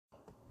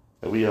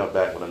And we are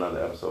back with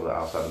another episode of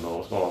Outside the Norm.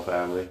 What's going on,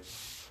 family?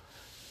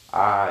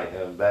 I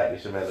am back.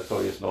 It's your man,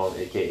 Notorious Norm,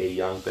 aka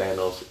Young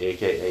Thanos,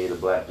 aka the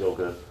Black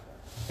Joker.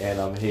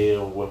 And I'm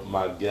here with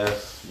my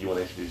guest. You want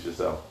to introduce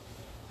yourself?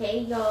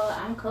 Hey y'all,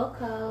 I'm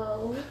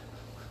Coco.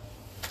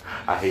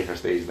 I hate her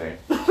stage name.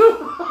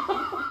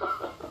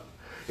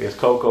 It's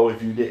Coco,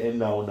 if you didn't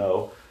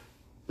know.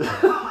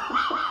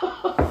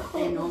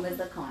 And Norm is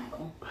a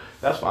clown.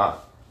 That's fine.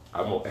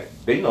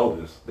 They know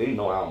this. They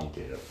know I don't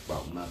care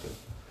about nothing.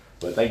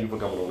 But thank you for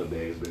coming on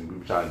today. We've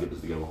been trying to get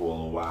this together for a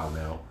little while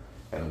now.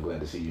 And I'm glad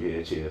to see you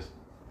here. Cheers.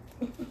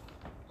 We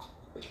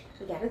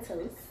got a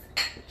toast.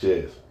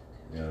 Cheers.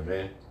 You know what I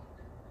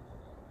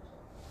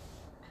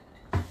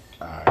mean?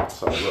 Alright,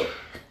 so look.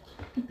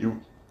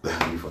 You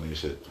funny as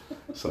shit.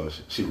 So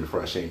she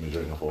refreshed. She ain't been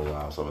drinking for a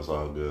while, so it's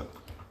all good.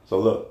 So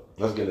look,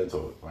 let's get into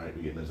it, right?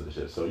 We're getting into the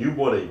shit. So you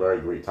brought a very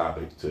great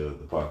topic to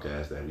the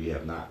podcast that we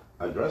have not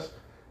addressed.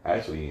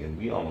 Actually, and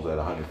we almost at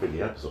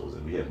 150 episodes,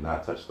 and we have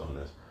not touched on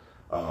this.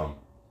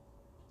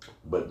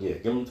 But yeah,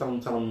 tell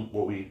them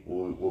what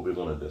we're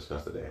going to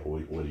discuss today.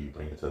 What are you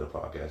bringing to the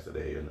podcast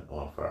today and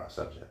on for our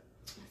subject?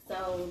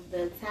 So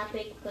the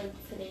topic for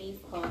today's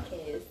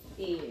podcast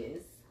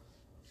is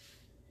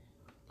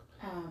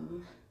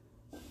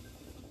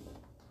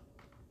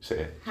Say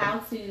it. how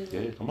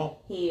to come on.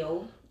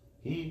 heal.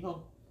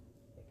 Heal.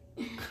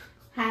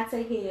 How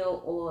to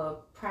heal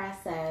or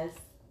process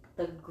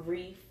the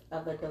grief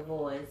of a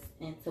divorce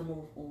and to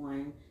move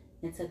on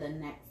into the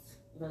next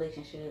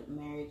relationship,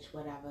 marriage,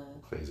 whatever.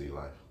 Crazy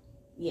life.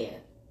 Yeah.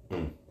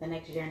 The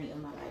next journey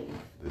of my life.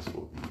 This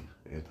will be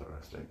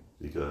interesting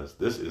because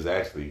this is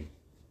actually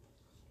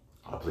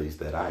a place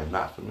that I am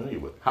not familiar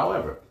with.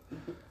 However,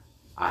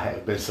 I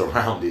have been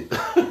surrounded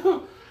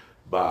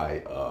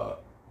by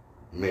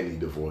many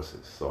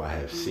divorces. So I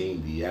have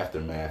seen the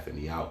aftermath and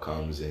the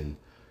outcomes and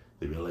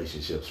the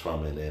relationships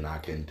from it. And I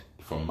can,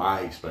 from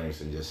my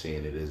experience and just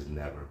seeing it, is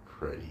never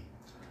pretty.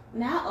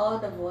 Not all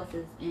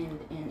divorces end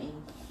in a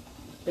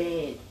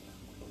bad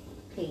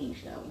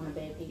page, though. On a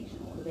bad page,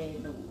 on a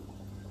bad note.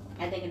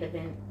 I think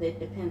it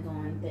depends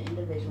on the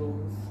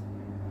individuals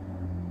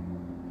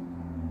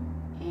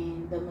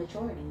and the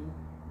maturity.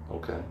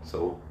 Okay,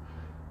 so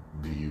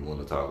do you want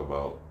to talk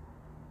about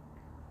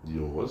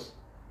yours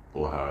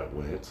or how it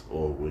went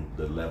or with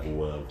the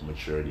level of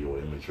maturity or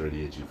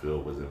immaturity that you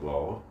feel was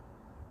involved?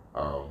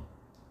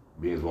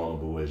 Be as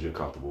vulnerable as you're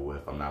comfortable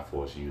with. I'm not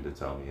forcing you to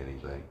tell me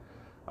anything.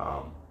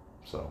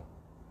 So.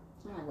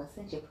 I'm like, well,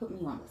 since you put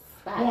me on the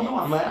spot. Well, no,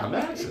 I'm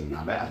asking.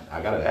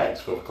 I gotta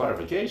ask for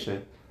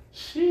clarification.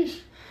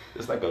 Sheesh.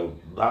 It's like a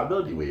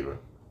liability waiver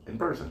in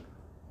person.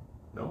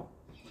 No?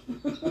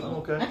 Oh,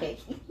 okay.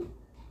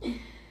 Okay.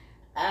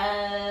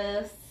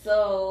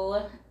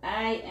 So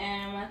I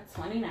am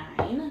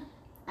 29.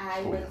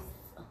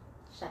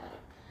 Shut up.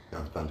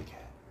 I'm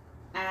Thundercat.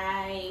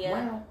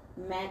 I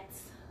met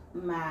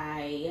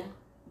my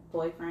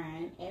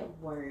boyfriend at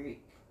work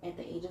at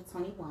the age of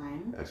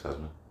 21.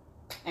 Ex-husband.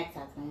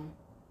 Ex-husband.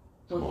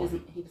 Well,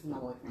 he was my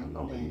boyfriend.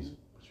 No, he's.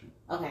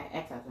 Okay,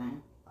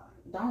 ex-husband.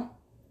 Don't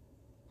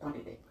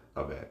do that.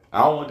 My bad.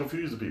 I don't want to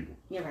confuse the people.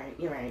 You're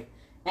right.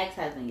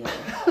 Ex-husband,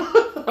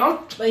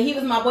 y'all. But he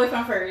was my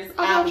boyfriend first,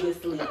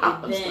 obviously.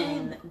 And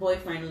then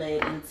boyfriend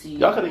led into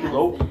y'all could have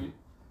eloped.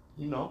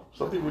 You know,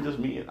 some people just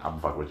meet. I'm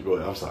fucking with you. Go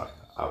ahead. I'm sorry.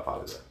 I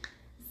apologize.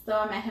 So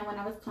I met him when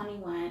I was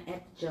 21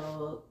 at the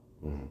job.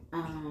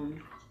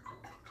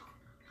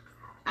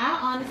 I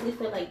honestly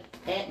feel like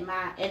at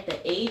the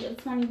age of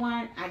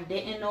 21, I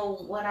didn't know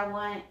what I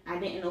want. I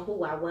didn't know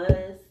who I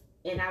was,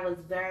 and I was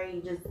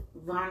very just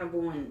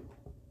vulnerable and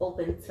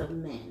open to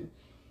men.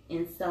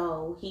 And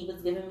so he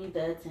was giving me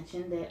the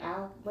attention that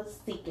I was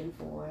seeking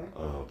for.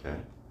 Oh, okay.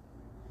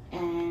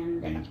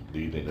 And do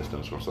you think that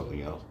stems from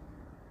something else?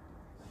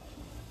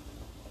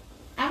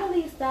 I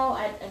believe so.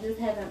 I just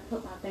haven't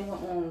put my finger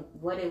on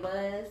what it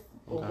was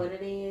or what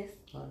it is.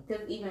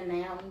 Because even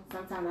now,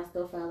 sometimes I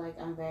still feel like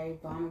I'm very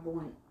vulnerable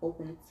and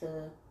open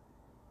to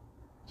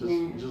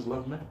men. Just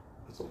love men.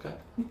 It's okay.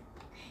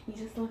 You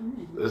just love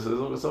men.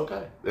 It's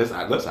okay. Listen,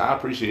 I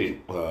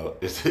appreciate.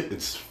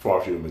 It's far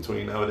few in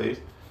between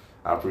nowadays.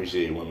 I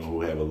appreciate women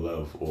who have a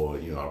love or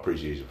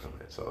appreciation from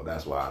it. So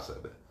that's why I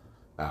said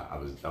that. I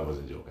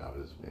wasn't joking. I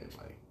was being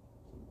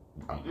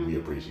like, we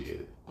appreciate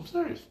it. I'm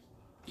serious.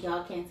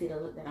 Y'all can't see the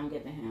look that I'm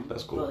giving him.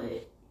 That's cool.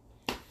 But,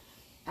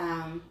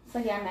 so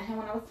yeah, I met him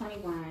when I was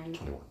 21.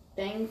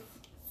 Things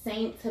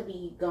seemed to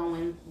be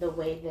going the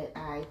way that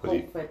I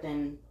hoped for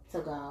them to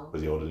go.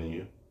 Was he older than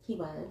you? He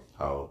was.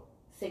 How old?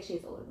 6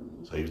 years older than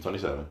me. So he was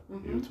 27.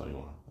 You were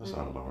 21. That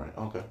sounds about right.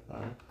 Okay. All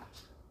right.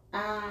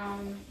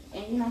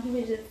 And he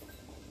was just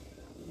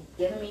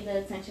giving me the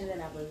attention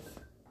that I was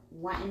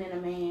wanting in a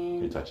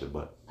man. You touch your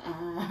butt.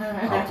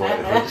 I'm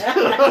playing.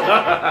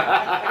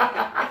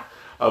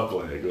 I'm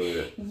playing. Go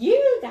ahead.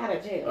 You got a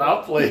jail.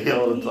 I'm playing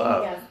all the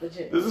time. You got the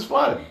jail. This is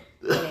fun.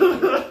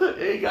 It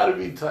ain't gotta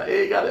be. It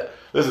ain't gotta.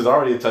 This is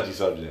already a touchy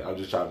subject. I'm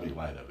just trying to make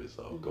light of it.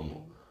 So come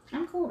on.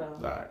 I'm cool though.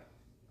 All right.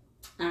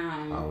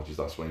 I don't want you to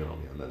start swinging on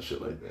me or nothing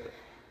shit like that.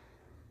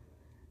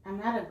 I'm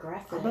not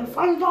aggressive. I've been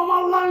fighting all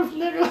my life,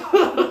 nigga.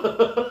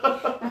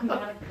 I'm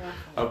not aggressive.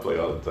 I play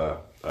all the time.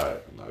 All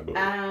right, now go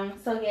ahead.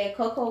 So yeah,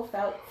 Coco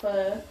felt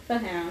for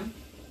him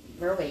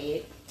real bad.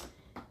 She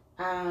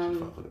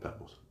fought for the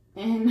pebbles.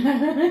 And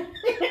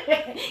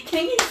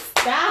can you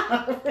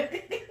stop?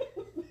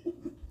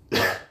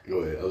 Go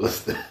ahead. I'm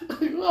listening.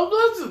 I'm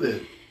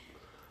listening.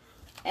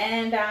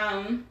 And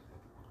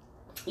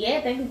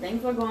yeah,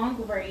 things were going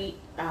great.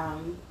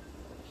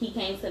 He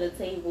came to the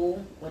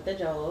table with a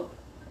job,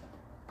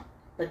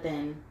 but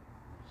then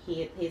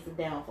here's the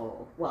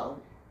downfall.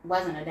 Well,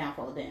 wasn't a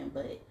downfall then,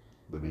 but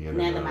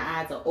now that my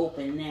eyes are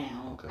open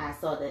now, okay. I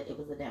saw that it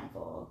was a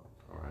downfall.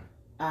 All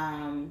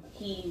right.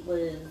 He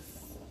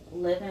was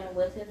living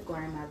with his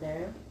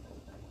grandmother.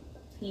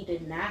 He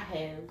did not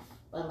have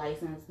a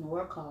license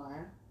nor a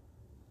car.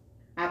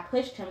 I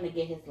pushed him to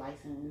get his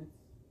license.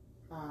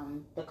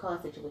 The car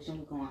situation,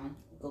 we're going to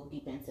go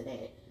deep into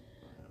that.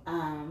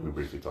 We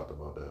briefly talked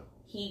about that.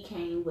 He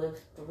came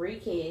with 3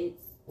 kids,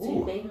 2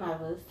 Ooh. baby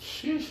mothers.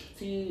 Sheesh.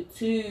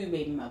 Two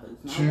baby mothers.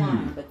 Not 2.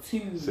 1, but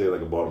 2. Say it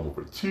like a Baltimore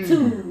for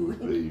 2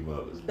 baby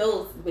mothers.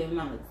 Those baby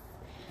mothers.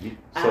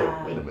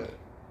 So, wait a minute.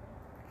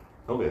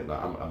 Okay,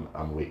 no,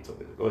 I'm waiting till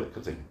later. Go ahead,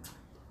 continue.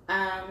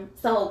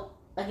 So,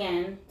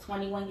 again,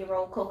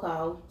 21-year-old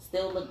Coco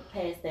still looked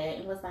past that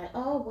and was like,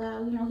 oh,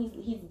 well, you know,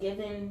 he's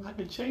given... I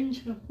can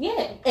change him.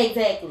 Yeah,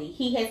 exactly.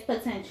 He has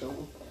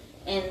potential.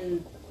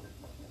 And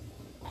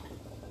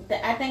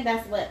I think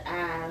that's what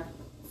I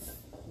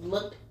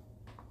looked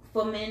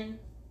for men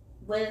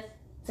with,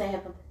 to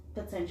have a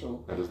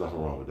potential. And there's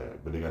nothing wrong with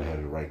that. But they got to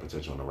have the right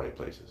potential in the right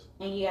places.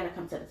 And you got to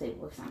come to the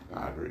table with something.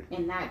 I agree.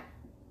 And not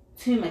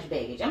too much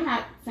baggage. I'm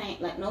not saying,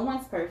 like, no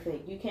one's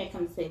perfect. You can't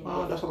come to the table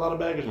with that's a lot of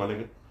baggage, my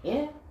nigga.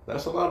 Yeah.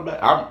 That's a lot of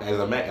baggage. As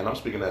a man, and I'm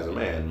speaking as a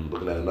man,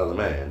 looking at another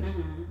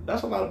man,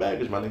 that's a lot of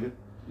baggage, my nigga.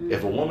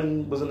 If a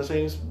woman was in the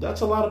same,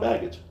 that's a lot of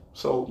baggage.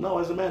 So, no,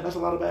 as a man, that's a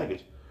lot of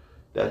baggage.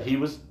 That he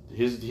was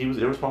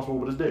irresponsible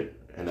with his dick.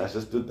 And that's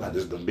just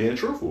them being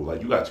truthful.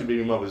 Like, you got 2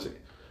 baby mothers,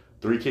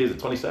 3 kids at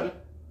 27.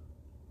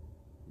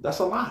 That's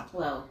a lot.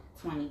 Well,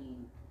 20.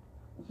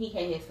 He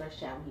had his first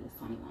child when he was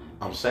 21.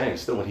 I'm saying,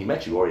 still, when he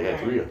met you, already had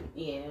 3 of them.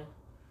 Yeah.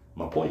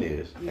 My point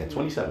is, at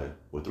 27,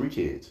 with 3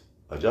 kids,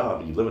 a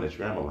job, and you living at your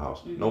grandmother's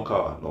house, no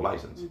car, no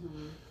license.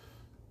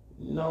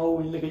 No,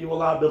 nigga, you a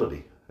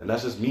liability. And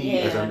that's just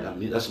me.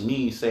 That's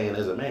me saying,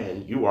 as a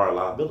man, you are a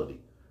liability.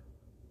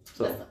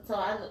 So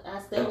I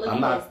still look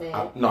at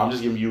that. I'm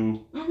just giving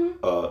you.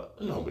 No,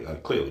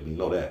 clearly we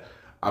know that.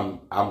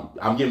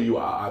 I'm giving you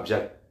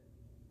an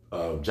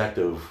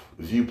objective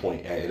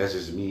viewpoint, and that's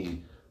just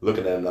me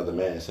looking at another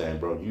man saying,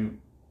 bro, you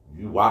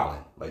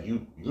wildin', like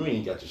you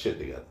ain't got your shit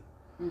together.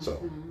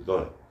 So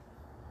go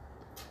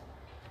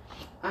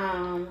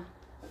ahead.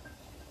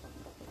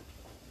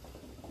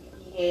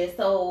 Yeah.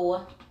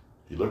 So.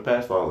 You look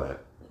past all that.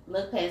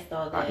 Look past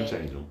all that. I can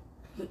change them.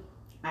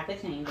 I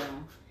could change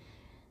them.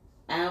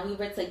 We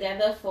were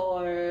together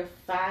for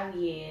 5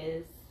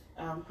 years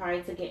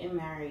prior to getting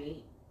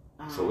married.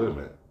 So wait a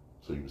minute.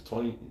 So you was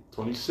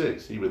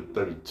 26. He was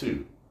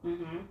 32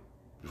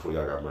 before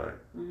y'all got married.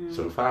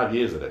 So 5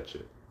 years of that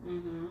shit.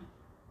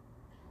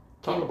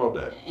 Talk about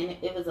that. And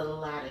it was a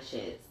lot of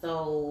shit.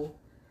 So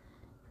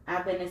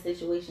I've been in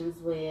situations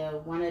where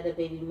one of the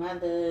baby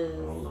mothers...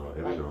 Oh no,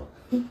 here we go.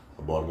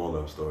 A Baltimore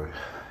love story.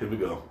 Here we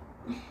go.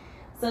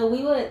 So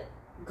we would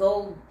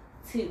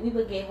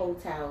get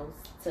hotels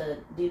to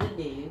do the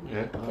do.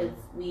 Yeah. Because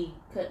we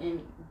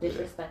couldn't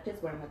disrespect his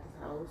grandmother's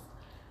house.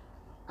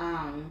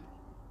 I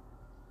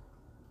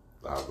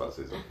was about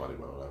to say something funny,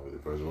 but I'm not with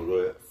it. First, go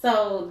ahead.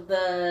 So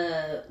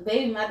the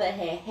baby mother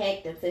had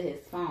hacked into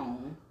his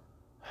phone.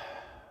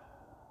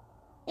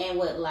 And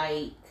would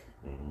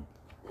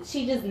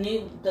she just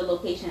knew the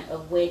location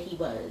of where he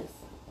was,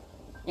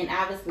 and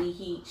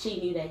obviously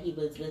she knew that he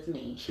was with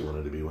me. She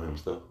wanted to be with him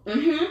still.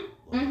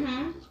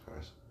 Jesus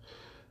Christ.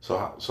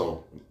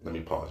 So let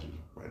me pause you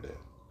right there,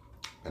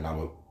 and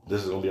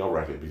this is gonna be on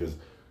record because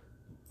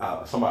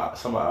some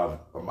of our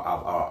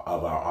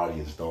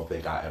audience don't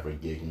think I ever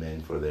gig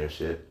men for their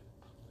shit.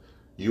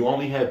 You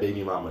only have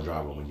baby mama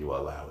drama when you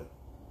allow it.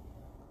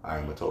 I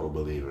am a total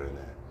believer in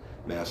that.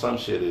 Now some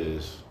shit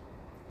is.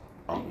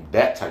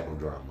 That type of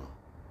drama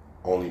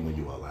only when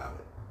you allow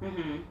it.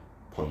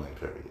 Point blank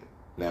period.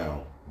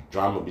 Now,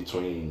 drama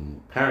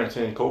between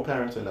parenting,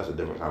 co-parenting, that's a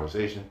different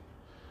conversation.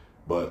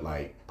 But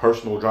like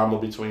personal drama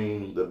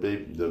between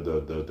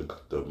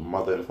the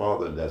mother and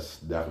father, that's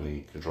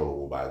definitely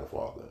controllable by the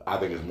father. I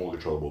think it's more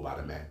controllable by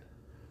the man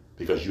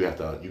because you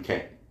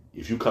can't.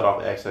 If you cut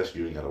off access,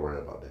 you ain't got to worry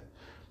about that.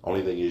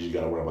 Only thing is you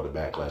got to worry about the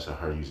backlash of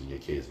her using your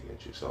kids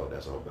against you. So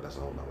that's a whole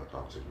nother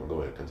conversation. Well,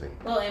 go ahead, continue.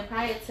 Well, and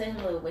prior to him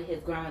living with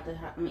his grandmother,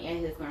 at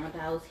his grandmother's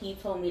house, he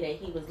told me that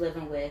he was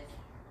living with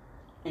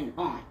an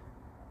aunt,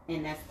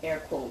 and that's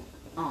air quote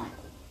aunt.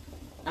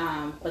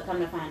 But come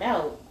to find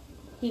out,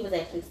 he was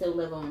actually still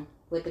living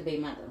with the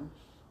big mother.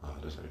 Oh,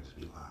 this ain't just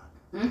be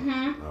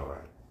lying. All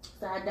right.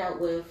 So I dealt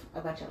with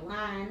a bunch of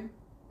lying,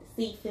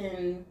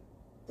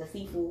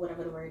 deceitful,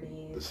 whatever the word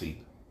is.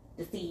 Deceit.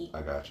 Deceit.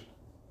 I got you.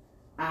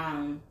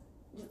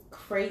 just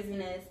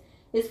craziness.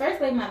 His first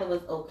baby mother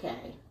was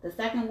okay. The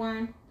second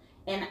one,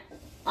 and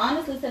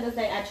honestly, to this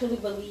day, I truly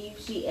believe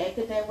she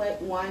acted that way.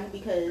 One,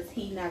 because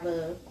he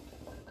never,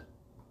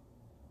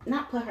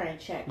 not put her in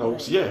check. No,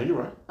 but, yeah, you're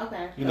right.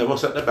 Okay. You never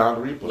set the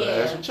boundary, put her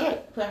ass in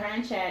check. Put her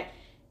in check.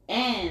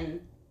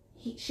 And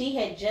she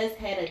had just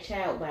had a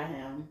child by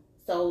him.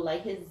 So,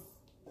 like,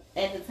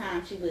 at the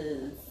time, she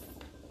was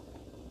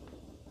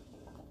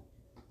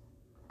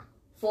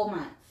 4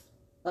 months.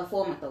 A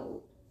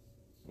 4-month-old.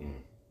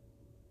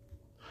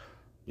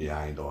 Yeah,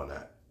 I ain't doing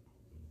that.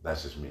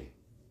 That's just me.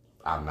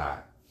 I'm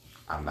not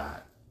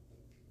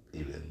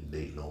even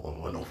dating no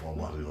woman no 4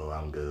 months ago.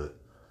 I'm good.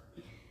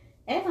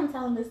 As I'm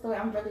telling this story,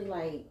 I'm really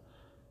like...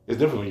 It's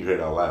different when you hear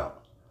it out loud.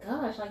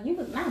 Gosh, like, you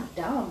was not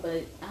dumb,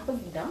 but I was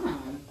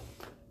dumb.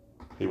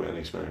 He went and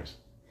experienced.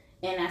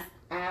 And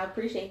I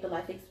appreciate the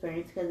life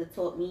experience because it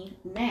taught me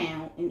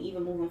now, and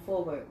even moving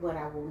forward, what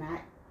I will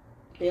not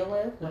deal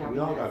with. Yeah, we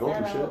all got to go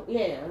through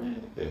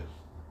shit. Yeah.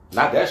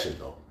 Not that shit,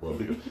 though. Well,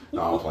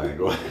 no, I'm playing.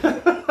 Go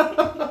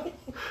ahead.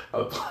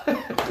 I'm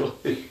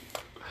playing.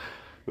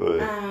 Go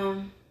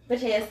ahead. But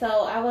yeah,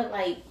 so I would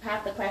like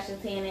pop the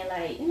questions in and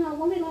like,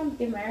 when we gonna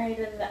get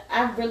married?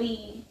 I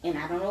really, and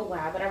I don't know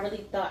why, but I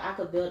really thought I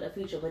could build a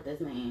future with this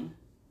man.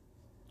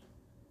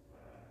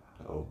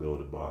 Oh,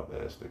 build a Bob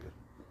ass nigga.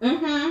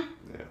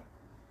 Mm-hmm. Yeah.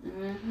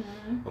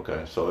 Mm-hmm.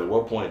 Okay, so at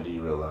what point do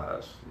you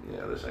realize,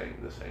 this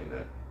ain't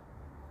that?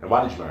 And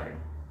why did you marry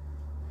him?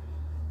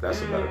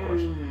 That's a better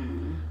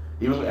question.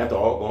 Even after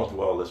going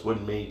through all this,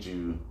 what made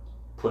you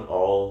put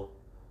all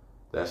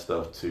that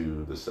stuff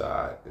to the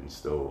side and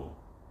still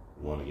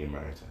want to get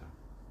married to him?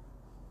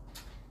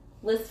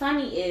 What's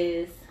funny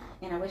is,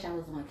 and I wish I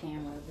was on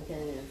camera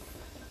because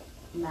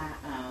my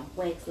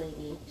wax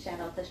lady, shout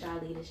out to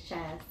Charlita's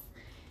Chest,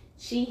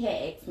 she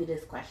had asked me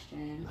this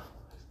question.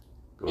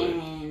 Go ahead.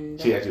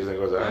 And she asked you the same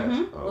question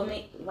I asked? Oh,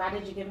 okay. Why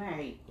did you get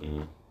married?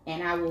 Mm-hmm.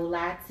 And I will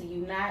lie to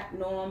you not,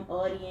 norm,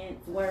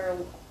 audience,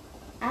 world.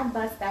 I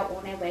bust out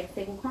on that wax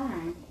table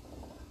crying.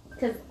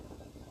 Because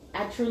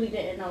I truly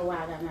didn't know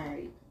why I got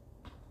married.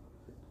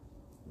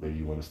 Maybe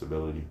you wanted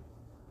stability.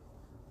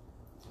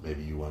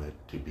 Maybe you wanted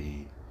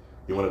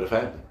a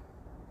family.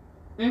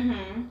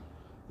 Mm-hmm.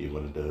 You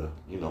wanted to,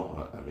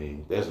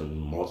 there's a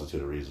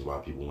multitude of reasons why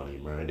people want to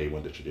get married. They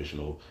want the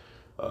traditional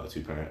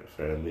two-parent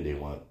family. They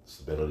want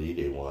stability.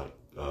 They want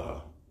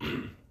a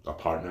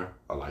partner,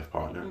 a life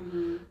partner.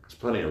 Mm-hmm. There's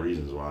plenty of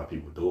reasons why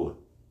people do it.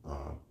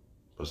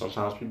 But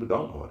sometimes people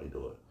don't know why they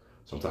do it.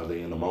 Sometimes they're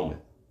in the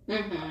moment.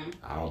 Mm-hmm.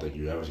 I don't think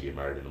you ever should get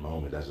married in the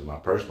moment. That's just my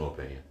personal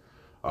opinion.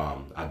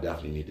 I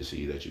definitely need to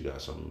see that you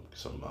got some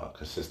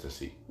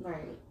consistency,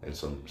 right, and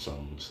some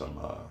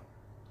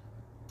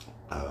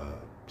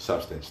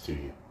substance to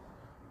you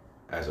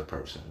as a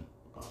person,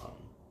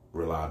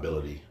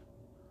 reliability.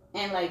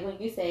 And like when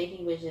you say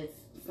he was just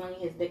slinging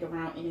his dick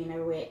around any and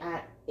everywhere,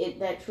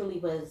 that truly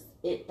was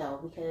it though,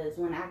 because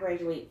when I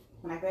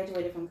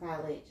graduated from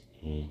college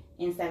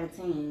in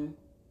 17,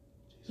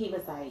 he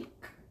was like,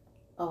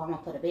 "Oh, I'm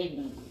gonna put a baby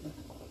in you."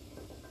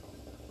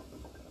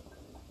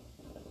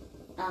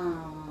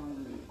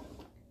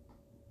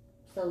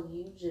 So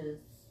you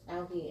just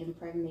out here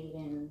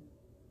impregnating.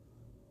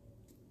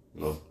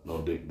 No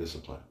dick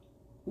discipline.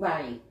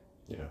 Right.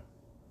 Yeah.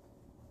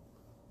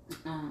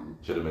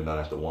 Should have been done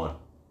after one.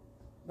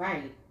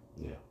 Right.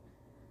 Yeah.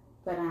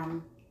 But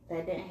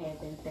that didn't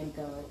happen, thank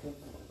God, because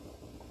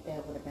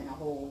that would have been a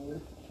whole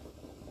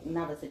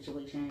another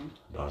situation.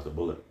 Dodged the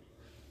bullet.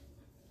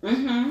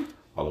 Mm-hmm.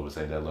 All of us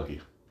ain't that lucky.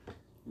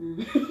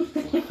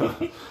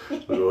 Mm-hmm.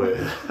 Go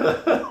ahead.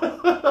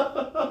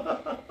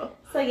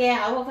 So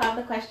yeah, I will pop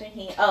the question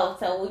here. Oh,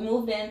 so we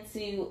moved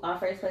into our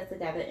first place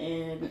together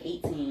in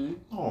 18.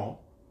 Oh.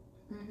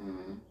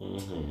 Mm-hmm.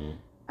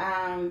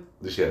 Mm-hmm.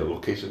 Did she have a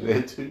location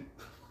there too?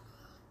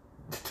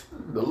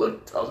 The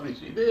look tells me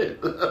she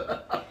did.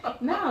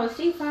 No,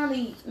 she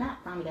not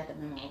finally got the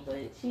memo,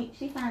 but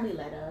she finally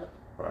let up.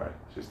 Right.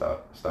 She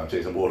stopped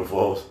chasing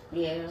waterfalls.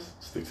 Yeah.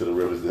 Stick to the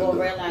rivers. Well,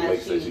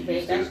 realize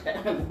babe,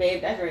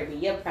 that's really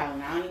your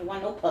problem. I don't even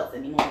want no putts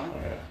anymore.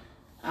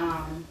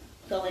 Yeah.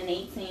 So in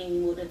 18, we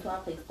moved into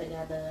our place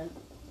together.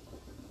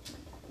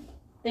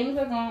 Things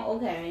were going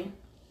okay.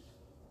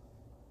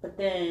 But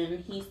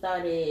then he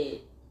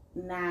started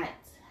not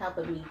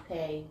helping me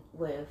pay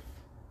with...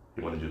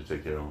 He wanted you to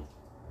take care of him.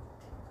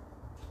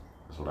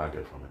 That's what I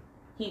get from it.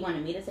 He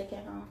wanted me to take care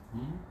of him?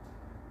 Mm-hmm.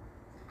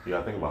 You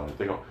gotta think about it.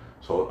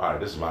 So, alright,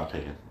 this is my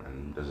opinion,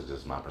 and this is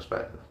just my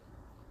perspective.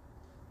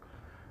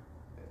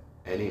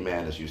 Any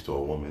man that's used to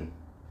a woman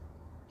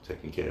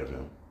taking care of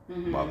him,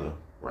 mm-hmm. mother,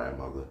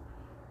 grandmother,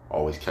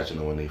 always catching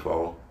them when they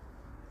fall,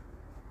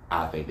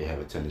 I think they have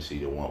a tendency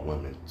to want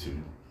women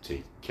to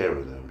take care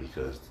of them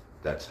because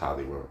that's how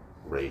they were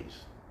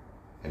raised.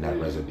 And that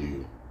mm-hmm.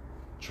 residue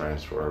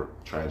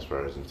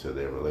transfers into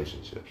their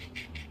relationship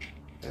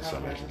in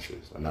some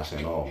instances. I'm not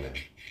saying all men,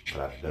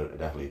 but I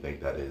definitely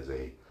think that is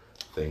a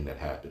thing that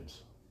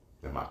happens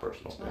in my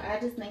personal opinion. Well, I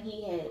just think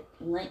he had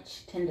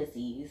lynch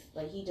tendencies.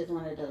 Like he just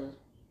wanted to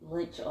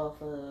lynch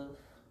off of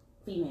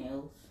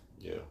females.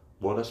 Yeah.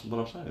 Well, that's what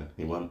I'm saying.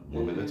 He want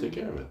women to take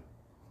care of it.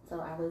 So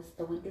I was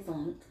the weakest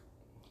link.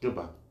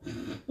 Goodbye.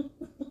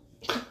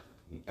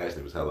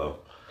 Ashley was hello.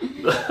 Right,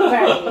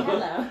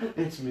 hello.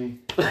 It's me.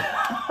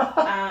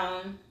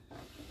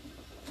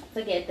 So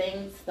yeah,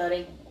 things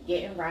started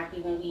getting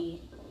rocky when we,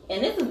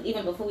 and this is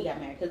even before we got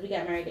married, because we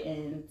got married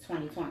in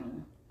 2020.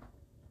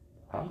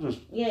 I'm just,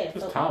 Yeah.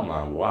 this So,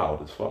 timeline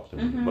wild as fuck to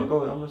me. Mhm. But go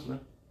ahead, I'm listening.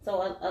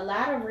 so a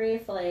lot of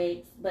red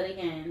flags, but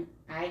again,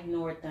 I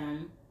ignored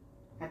them.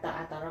 I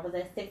thought I was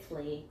at Six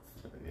Flags.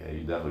 Yeah, you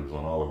definitely was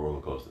on all the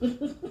roller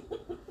coasters.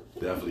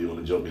 Definitely on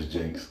the Joker's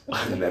jinx.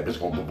 And that bitch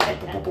going boom, boom,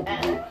 boom, boom, boom,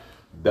 boom, boom.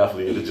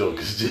 Definitely in the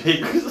Joker's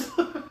jinx.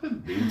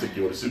 He took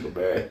you on the super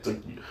bad.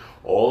 Took you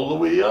all the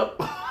way up.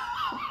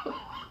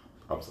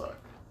 I'm sorry.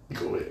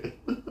 Go ahead.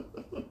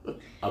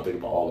 I'm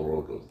thinking about all the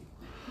roller coasters.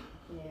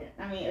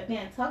 Yeah, I mean,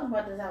 again, talking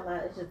about this out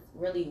loud, it's just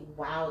really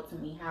wild to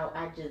me how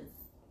I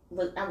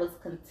was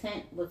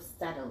content with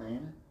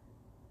settling.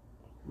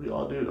 We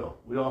all do though.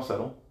 We all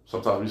settle.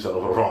 Sometimes we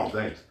settle for the wrong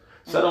things.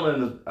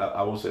 Settling is,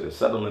 I will say this,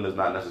 settling is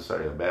not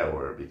necessarily a bad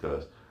word,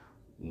 because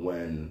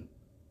when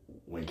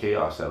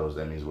chaos settles,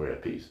 that means we're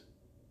at peace.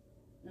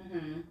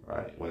 Mm-hmm.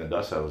 Right? When the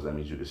dust settles, that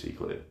means you can see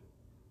clear.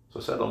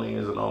 So settling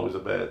isn't always a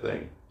bad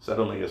thing.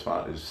 Settling is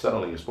fine.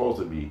 Settling is supposed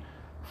to be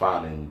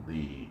finding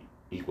the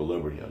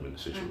equilibrium in the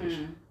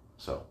situation. Mm-hmm.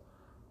 So,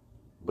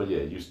 but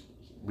yeah,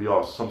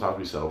 sometimes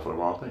we settle for the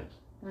wrong things.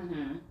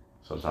 Mm-hmm.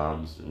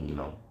 Sometimes,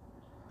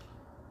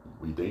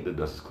 we think the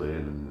dust is clear,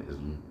 and it's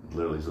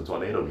literally a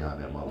tornado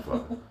behind that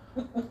motherfucker.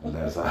 And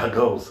that's how it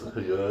goes.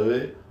 You know what I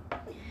mean?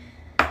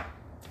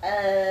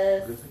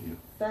 Good for you.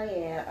 So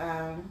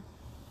yeah,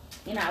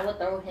 I would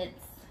throw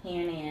hints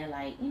here and there,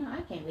 like,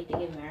 I can't wait to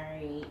get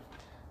married.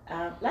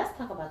 Let's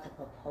talk about the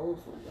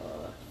proposal,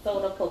 y'all. So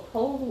the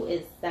proposal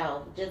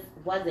itself just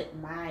wasn't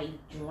my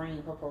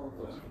dream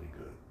proposal. That's really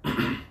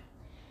good.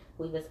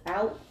 We was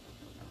out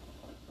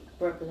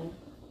Brooklyn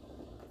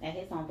at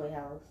his homeboy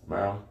house.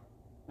 Maryland?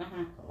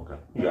 Uh-huh. Okay.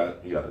 You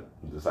got to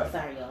decide.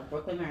 Sorry, y'all.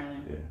 Brooklyn,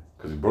 Maryland. Yeah.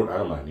 Because I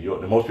don't like New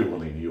York. Most people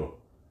think New York.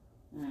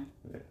 Mm.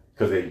 Yeah.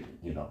 Because they,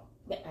 Yeah,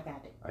 I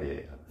got it.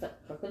 yeah. So,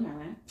 Brooklyn,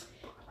 Maryland.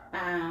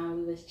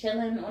 We was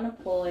chilling on the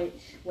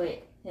porch with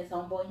his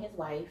homeboy and his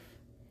wife.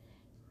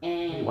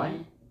 And... Are they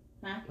white?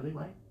 Huh? Are they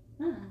white?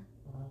 Huh.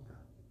 Oh, okay.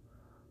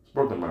 It's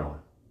Brooklyn,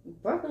 Maryland.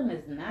 Brooklyn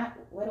is not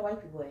where the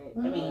white people at.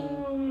 I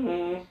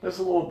mean... It's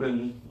a little bit...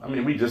 I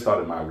mean, we just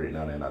started migrating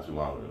down there not too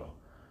long ago.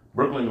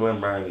 Brooklyn, Glen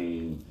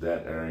Burnie,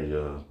 that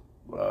area...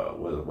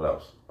 what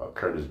else?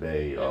 Curtis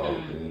Bay.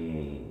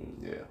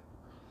 Yeah.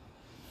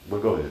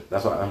 But go ahead.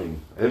 That's why,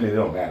 it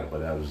don't matter,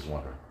 but I was just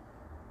wondering.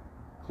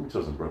 Who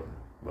chose in Brooklyn?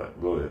 But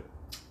go ahead.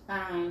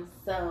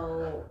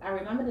 So I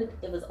remember that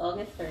it was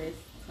August 1st,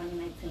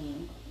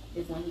 2019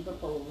 is when he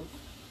proposed.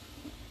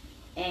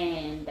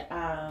 And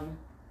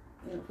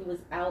he was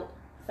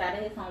outside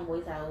of his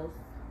homeboy's house,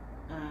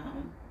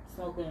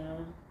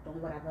 smoking,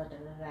 doing whatever,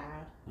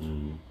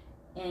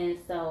 Mm-hmm. And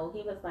so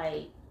he was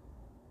like,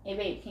 "Hey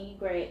babe, can you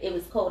grab?" It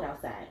was cold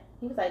outside.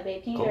 He was like,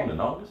 "Babe, can you cold grab?" in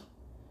August?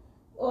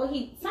 Or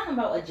something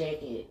about a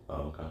jacket.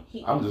 Oh,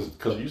 okay. I'm just,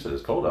 because you said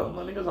it's cold out. I'm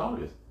like, nigga's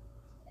August.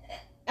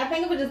 I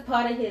think it was just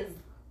part of his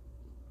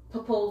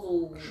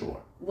proposal. Sure.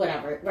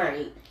 Whatever,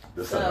 right.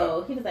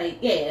 So he was like,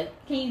 "Yeah,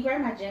 can you grab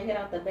my jacket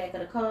out the back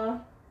of the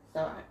car?" So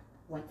I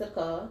went to the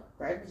car,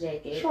 grabbed the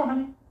jacket. Sure,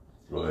 honey.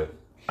 Go ahead.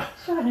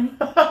 Sure, honey.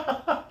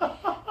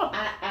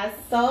 I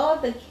saw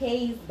the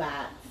case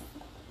box,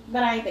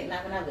 but I didn't think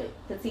nothing of it.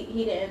 Because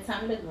he didn't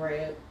tell me to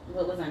grab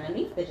what was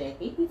underneath the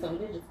jacket. He told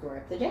me to just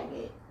grab the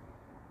jacket.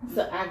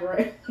 So I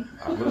grabbed.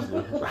 I'm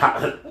listening.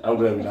 I'm glad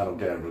we're not on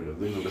camera because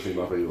these are to see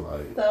my face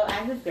like. So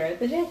I just grabbed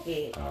the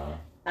jacket.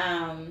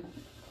 Uh-huh.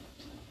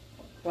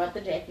 Brought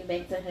the jacket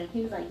back to him.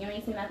 He was like, "You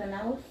ain't see nothing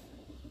else?"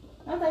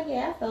 I was like,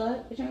 "Yeah, I saw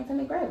it, but you ain't tell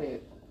me to grab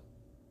it."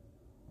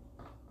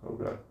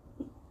 Okay.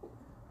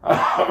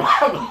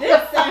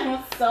 This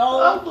sounds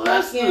so I'm fucking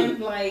listening.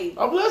 like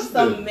I'm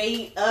listening. some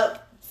made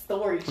up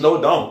story. No,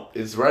 it don't.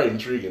 It's very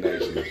intriguing,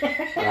 actually.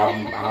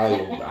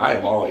 I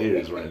am all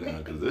ears right now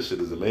because this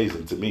shit is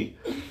amazing to me.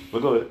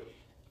 But go ahead.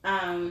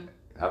 I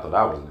thought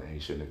I was an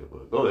ain't shit nigga,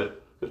 but go ahead.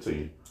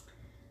 Continue.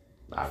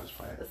 Nah, I'm just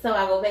playing. So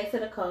I go back to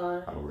the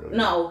car.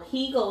 No,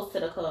 he goes to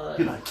the car.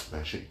 He like,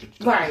 man, shit.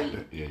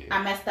 Right. Yeah.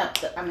 I messed up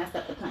the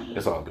plane.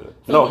 It's all good.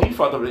 No, he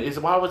fucked up.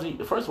 Why was he?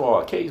 First of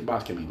all, a case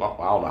box can be long.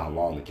 I don't know how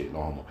long the case.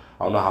 No,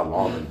 I don't know how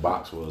long the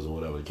box was or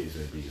whatever the case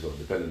may be. So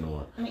depending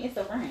on. I mean, it's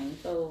a ring,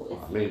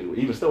 so. It's,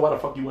 even still, why the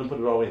fuck you wouldn't put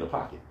it all the way in the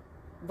pocket?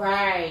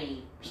 Right.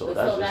 So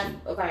that's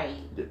right.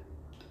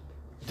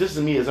 This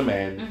is me as a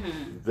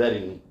man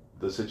vetting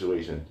the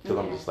situation because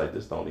I'm just like,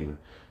 this don't even.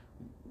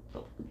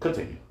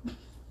 Continue.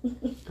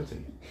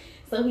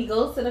 So he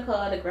goes to the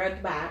car to grab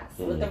the box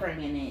with the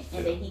ring in it,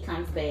 and then he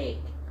comes back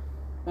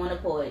on the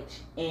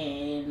porch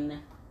and.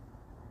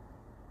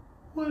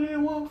 What do you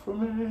want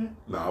from me?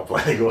 No, I'm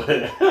playing. Go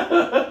ahead.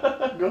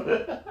 Go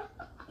ahead.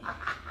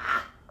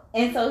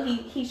 And so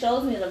he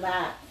shows me the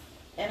box,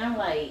 and I'm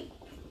like,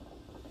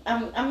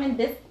 I'm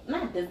in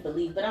not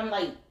disbelief, but I'm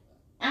like,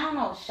 I don't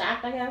know,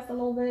 shocked, I guess, a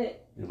little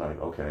bit. You're like,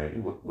 okay,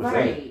 what's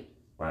that?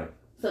 Right.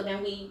 So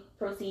then we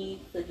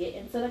proceed to get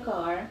into the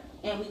car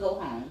and we go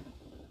home.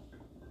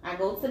 I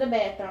go to the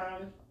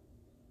bathroom.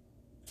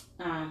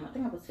 I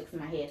think I was fixing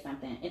my hair or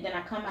something. And then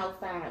I come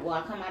outside. Well,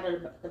 I come out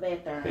of the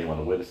bathroom. Ain't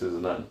want the witnesses or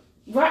nothing?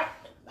 Right.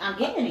 I'm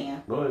getting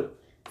there. Go ahead.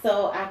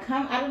 So I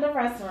come out of the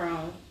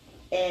restroom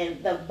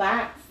and the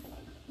box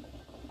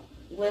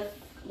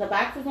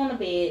is on the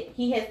bed.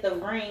 He has the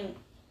ring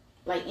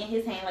like in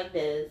his hand like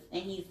this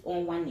and he's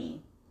on one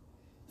knee.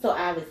 So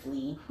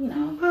obviously,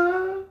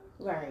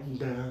 right.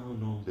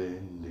 Down on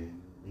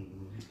bending knee.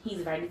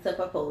 He's ready to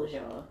propose,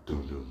 y'all.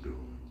 Doom, doom,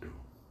 doom, doom.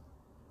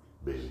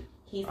 Baby.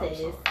 He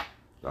says.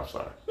 I'm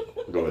sorry.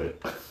 Go ahead.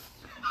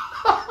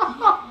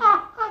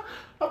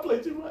 I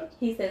play too much.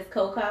 He says,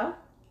 Coco.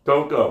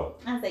 Coco.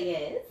 I say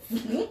yes.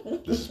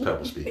 This is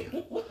Pepper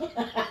speaking.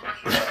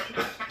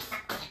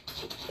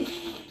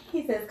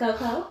 He says,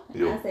 Coco.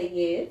 Yeah. I say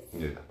yes.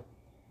 Yeah.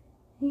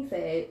 He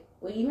said,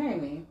 will you marry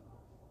me?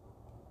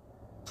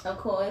 Of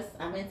course,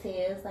 I'm in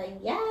tears, like,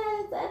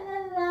 yes, da,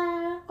 da,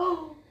 da.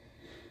 Oh.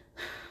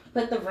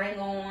 Put the ring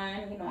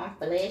on, I'm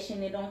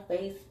flashing it on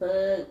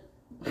Facebook.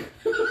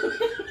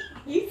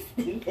 You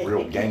stupid.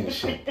 Real gang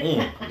shit.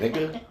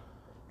 Nigga.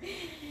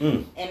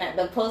 And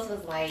the post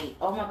was like,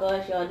 oh my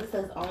gosh, y'all, this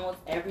is almost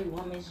every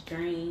woman's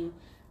dream.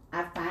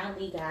 I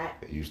finally got...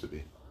 It used to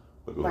be.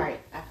 Right.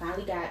 I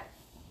finally got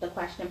the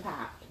question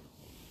popped.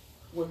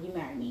 Will you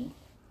marry me?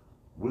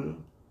 Will?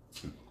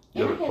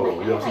 You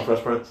ever see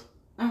Fresh Prince?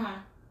 Uh-huh.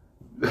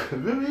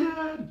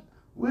 Vivian,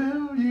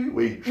 will you?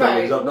 Wait,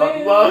 right. Trevor's up.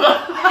 Vivian,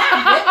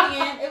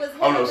 it was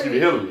Hillary. Oh no, excuse me,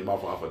 Hillary. My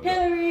fault.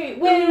 Hillary,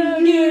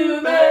 will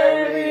you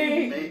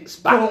marry me?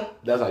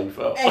 Spot. That's how you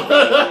felt. Exactly.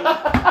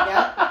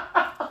 Yep.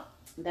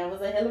 That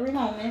was a Hillary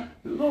moment.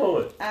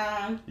 Lord.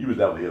 You was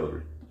that with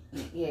Hillary.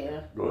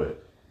 Yeah. Go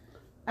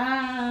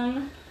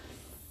ahead.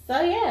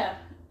 So yeah.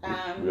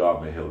 We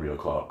all met Hillary or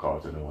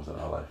Carlton once in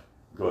our life.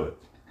 Go ahead.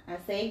 I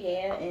said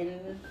yeah,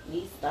 and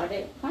we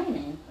started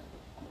planning.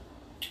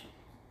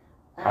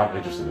 I'm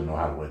interested to know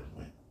how the wedding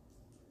went.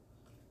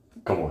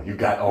 Come on, you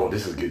got. Oh,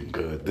 this is getting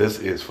good. This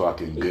is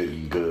fucking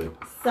getting good.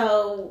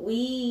 So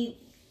we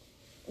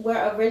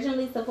were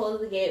originally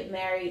supposed to get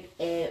married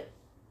at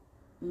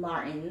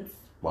Martin's.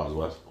 Martin's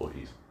West or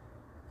East?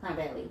 Hunt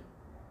Valley.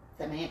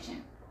 The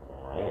mansion.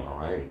 I don't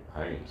know.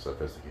 I ain't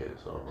sophisticated,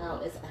 so. Oh,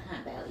 it's a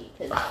Hunt Valley.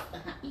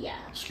 Yeah.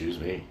 Excuse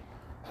me.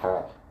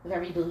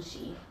 Very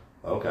bougie.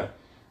 Okay.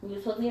 We were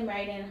supposed to get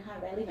married in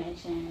Hunt Valley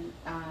Mansion,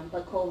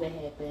 but COVID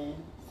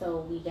happened,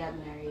 so we got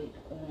married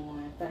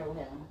on Federal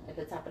Hill, at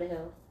the top of the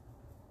hill.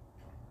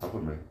 I'm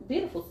familiar.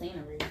 Beautiful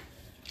scenery.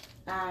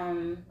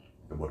 And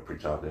what,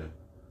 preach out there?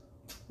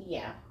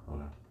 Yeah.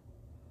 Okay.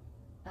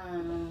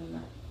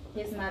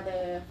 His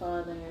mother,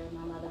 father,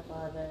 my mother,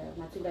 father,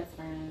 my two best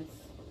friends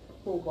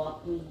who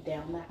walked me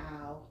down the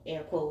aisle,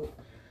 air quote,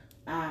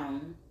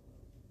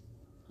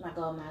 my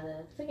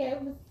godmother. So yeah,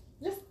 it was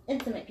just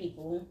intimate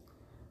people.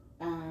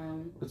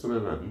 It's a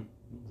little bit.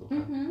 Okay.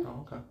 Mm-hmm.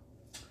 Oh, okay.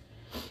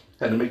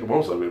 Had to make the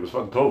most of it. It was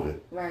fucking COVID.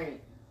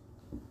 Right.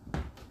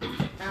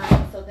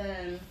 So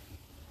then,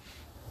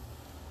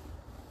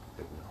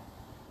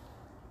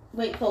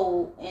 wait,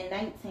 so in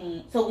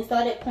 19, so we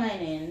started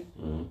planning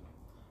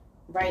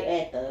right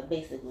after,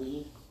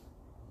 basically.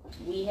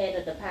 We had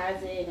a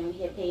deposit and we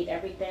had paid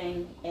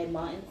everything at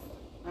Martin's,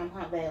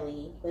 Hunt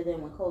Valley. But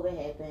then when COVID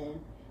happened,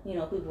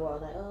 people were all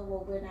like, oh,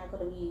 well, we're not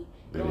going to be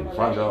doing a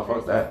lot of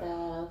fuck that.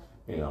 stuff.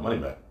 You got money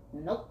back.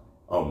 Nope.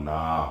 Oh,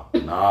 nah. We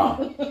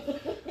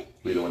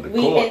done went to court.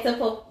 We had to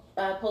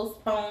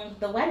postpone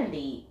the wedding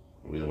date.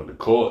 We done went to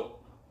court.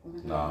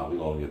 Mm-hmm. Nah, we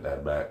gonna get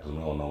that back because we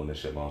don't know when this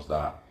shit gonna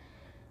stop.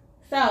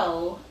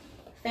 So,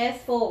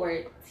 fast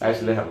forward.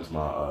 Actually, that happened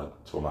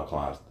to my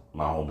clients.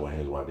 My homeboy and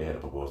his wife, they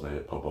had to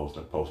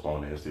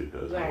postpone theirs too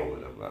because I know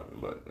with them.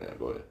 But yeah,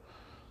 go ahead.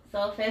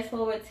 So, fast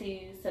forward to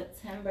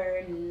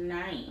September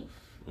 9th,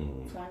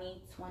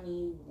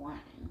 2021.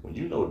 When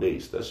you know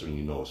dates, that's when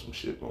you know some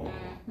shit going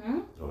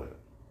on. Go ahead.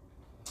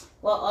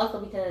 Well, also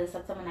because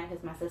September 9th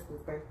is my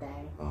sister's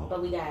birthday. Oh.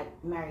 But we got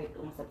married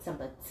on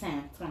September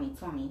 10th,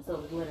 2020. So,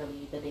 it was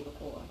literally the day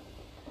before.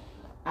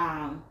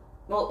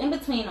 Well, in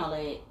between all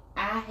that,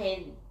 I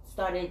had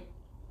started...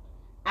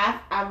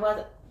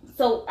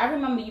 So, I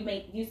remember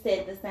you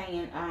said the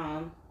saying,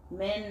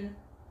 women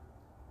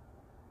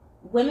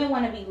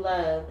want to be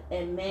loved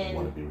and men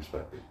want to be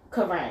respected.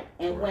 Correct.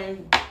 And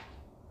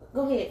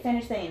go ahead,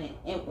 finish saying it.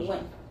 And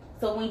when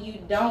the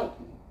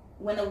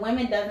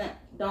women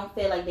don't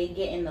feel like they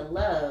getting the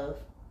love,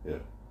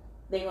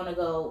 they're gonna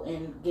go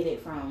and get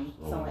it from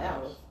somewhere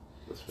else.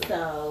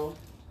 So,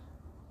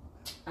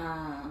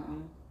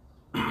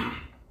 I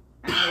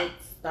had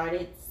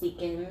started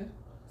seeking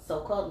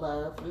so-called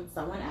love from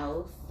someone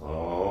else.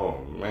 Oh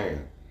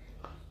man,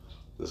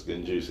 this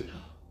getting juicy.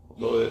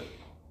 Go ahead.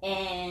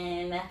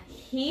 And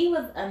he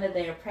was under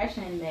the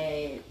impression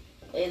that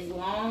as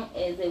long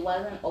as it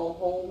wasn't a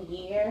whole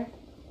year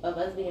of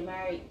us being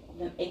married,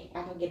 then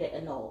I can get it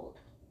annulled.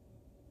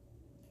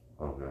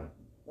 Okay.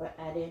 But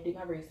I didn't do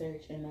my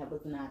research, and that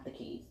was not the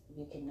case.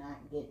 You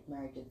cannot get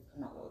marriages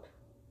annulled.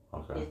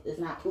 Okay. It's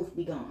not proof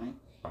be gone.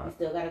 Right. You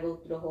still got to go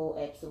through the whole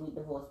absolute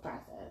divorce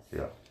process.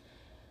 Yeah.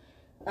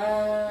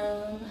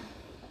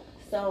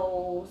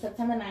 So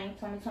September 9th,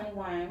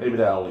 2021. Maybe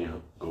that only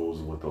goes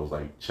with those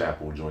like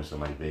chapel joints in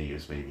like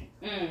Vegas, maybe.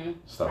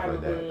 Stuff probably.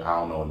 like that. I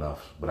don't know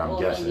enough, but I'm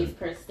guessing. Maybe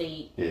per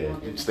state. Yeah,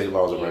 state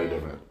laws are very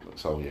different.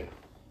 So yeah.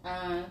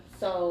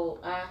 So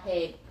I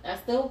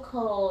still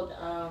called.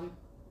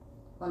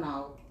 Well,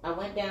 no, I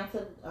went down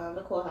to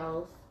the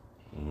courthouse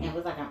and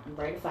was like, I'm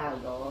ready to file,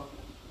 y'all.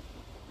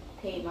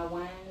 Paid my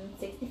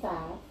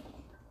 $165,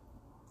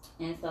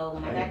 and so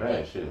when I got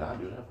bad shit, I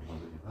do that for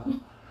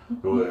 $165.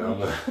 Go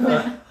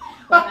ahead.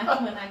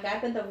 when I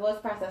got the divorce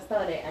process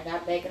started, I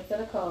got back into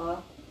the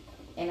car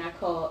and I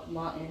called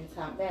Martin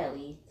Tom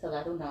Valley to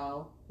let them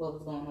know what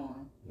was going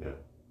on. Yeah.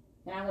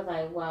 And I was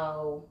like,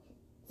 well,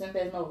 since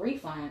there's no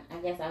refund, I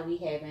guess I'll be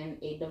having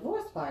a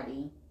divorce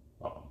party.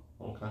 Oh,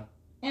 okay.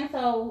 And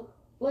so,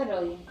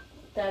 literally,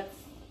 that's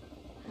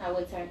how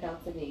it turned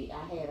out to be.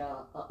 I had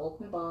a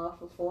open bar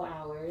for 4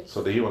 hours.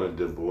 So did he want a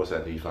divorce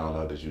after he found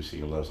out that you see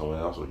and love someone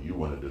else, or you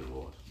wanted a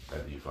divorce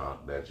after you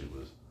found that you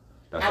was?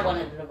 I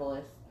wanted a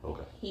divorce.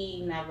 Okay.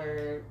 He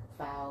never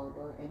filed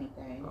or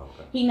anything.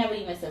 Okay. He never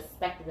even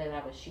suspected that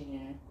I was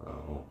cheating.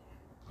 Oh,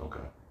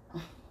 okay.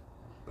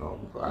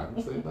 I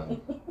didn't say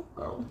nothing. I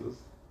was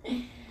just.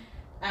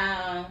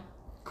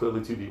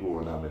 Clearly, two people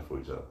were not meant for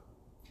each other.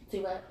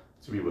 Two what?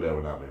 Two people that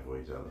were not meant for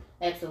each other.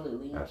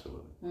 Absolutely.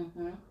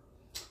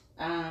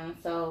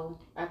 So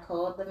I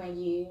called the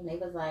venue and they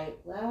was like,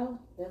 well,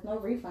 there's no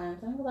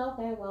refunds. And I was like,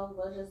 okay, well,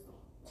 we'll just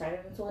turn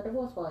it into a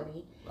divorce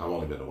party. I've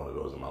only been to one of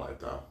those in my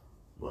lifetime,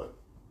 but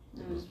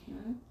it was,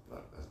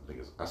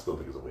 I still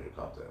think it's a weird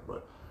concept,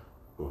 but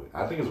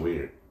I think it's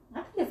weird.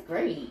 I think it's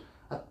great.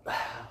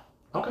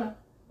 Okay,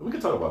 we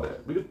could talk about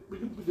that. We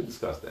could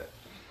discuss that.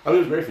 I mean, it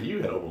was great for you.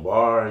 You had open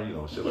bar,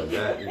 shit like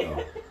that.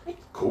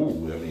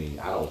 Cool. I mean,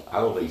 I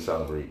don't think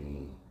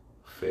celebrating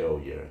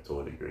failure to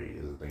a degree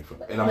is a thing for,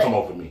 and I'm talking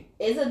about for me.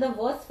 Is a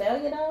divorce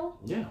failure though?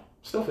 Yeah,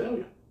 still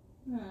failure.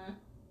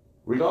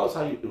 Regardless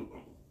how you do.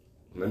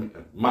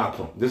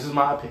 This is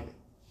my opinion,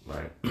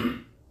 right?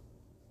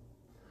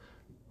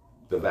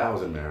 The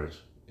vows in marriage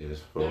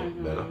is for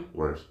better,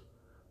 worse,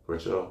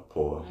 rich or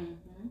poor,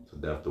 to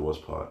death do us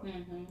part,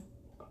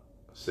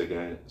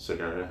 sicker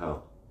in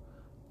health.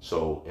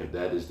 So if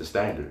that is the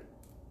standard,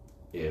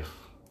 if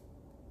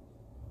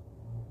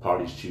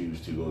parties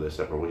choose to go their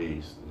separate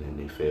ways, then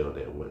they failed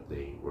at what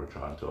they were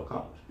trying to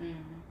accomplish.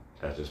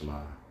 That's just my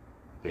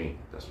opinion.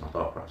 That's my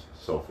thought process.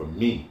 So for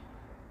me,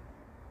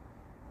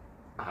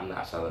 I'm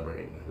not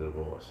celebrating the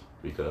divorce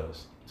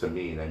because to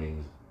me that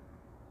means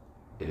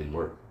it didn't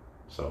work.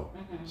 So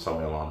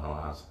somewhere along the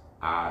lines,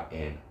 I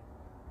and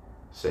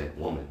said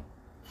woman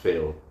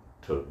failed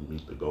to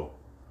meet the goal,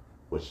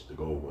 which the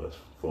goal was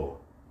for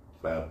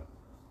forever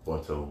or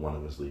until one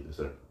of us leave this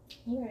earth.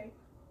 You're right.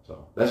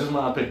 So that's just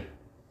my opinion.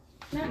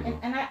 No,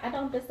 and I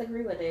don't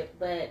disagree with it,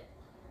 but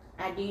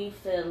I do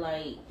feel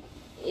like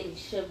it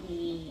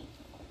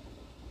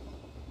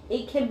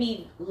can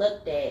be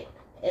looked at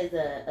as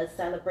a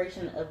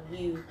celebration of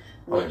you.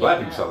 I mean, black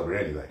people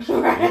celebrate anything. We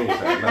ain't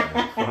saying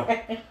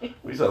nothing.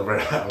 We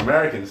celebrate,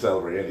 Americans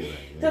celebrate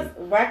anything. Just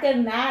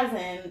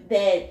recognizing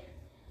that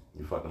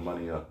you fucking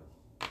money up.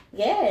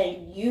 Yeah,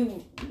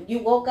 you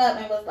woke up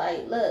and was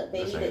like, look,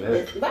 baby,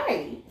 this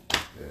right.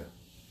 Yeah.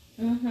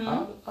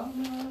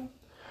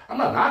 I'm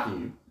not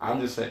knocking you.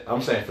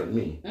 I'm saying for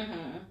me,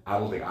 I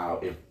don't think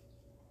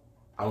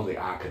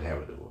I could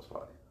have a divorce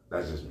party.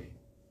 That's just me.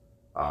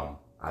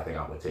 I think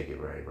I would take it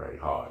very, very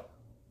hard.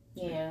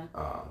 Yeah.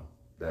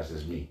 That's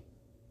just me.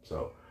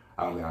 So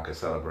I don't think I could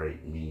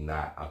celebrate me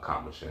not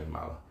accomplishing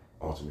my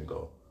ultimate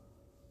goal.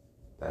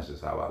 That's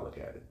just how I look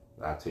at it.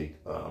 I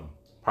take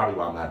probably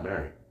why I'm not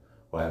married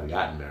or haven't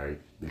gotten married,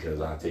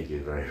 because I take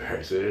it very,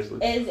 very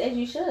seriously. As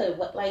you should.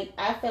 But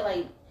I feel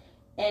like,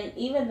 and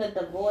even the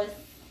divorce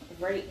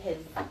rate has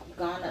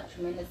gone up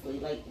tremendously.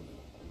 Like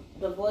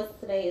divorce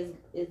today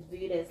is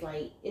viewed as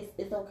like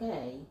it's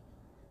okay,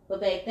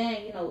 but back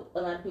then, a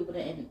lot of people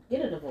didn't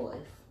get a divorce.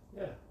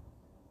 Yeah.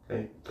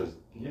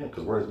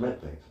 Because words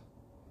meant things.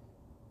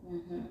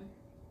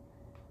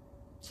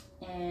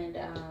 And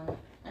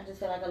I just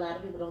feel like a lot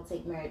of people don't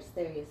take marriage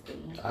seriously.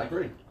 I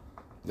agree.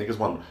 Niggas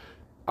want.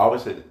 I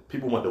always say that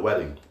people want the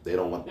wedding. They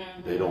don't want.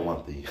 They don't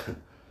want the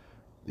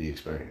the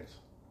experience.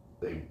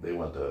 They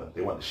want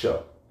the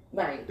show.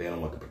 Right. They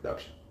don't want the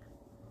production.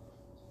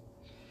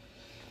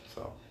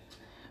 So.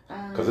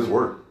 Because it's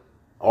work.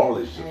 All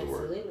relationships are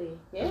work. Absolutely.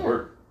 Yeah. It's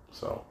work.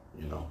 So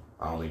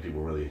I don't think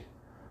people really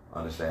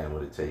understand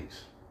what it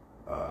takes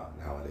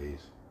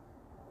nowadays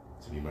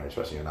to be married,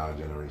 especially in our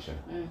generation.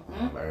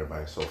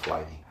 Everybody's so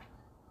flighty.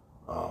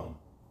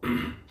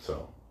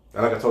 So,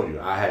 and like I told you,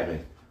 I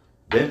haven't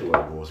been through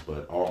a divorce,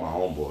 but all my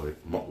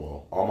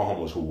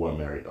homeboys who were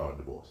married are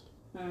divorced.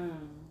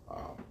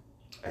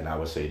 And I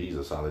would say these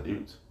are solid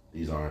dudes.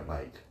 These aren't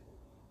like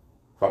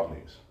fuck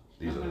niggas.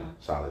 These are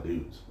solid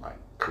dudes, like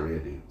career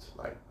dudes,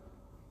 like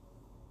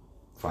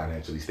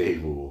financially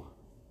stable,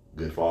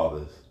 good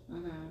fathers,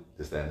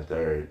 this, that, and the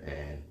third,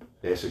 and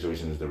their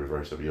situation is the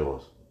reverse of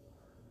yours.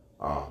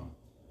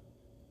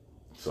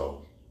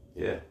 So,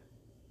 yeah.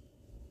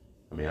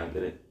 I mean, I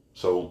get it.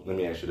 So, let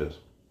me ask you this.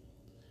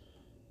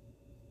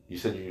 You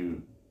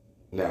said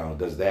now,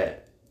 does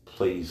that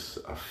place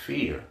a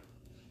fear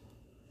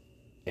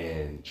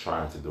in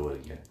trying to do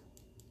it again?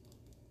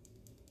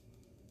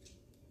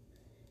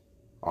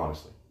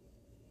 Honestly.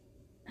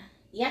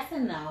 Yes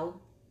and no.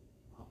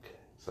 Okay,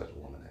 such a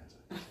woman answer.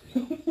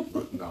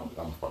 No,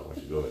 I'm fucking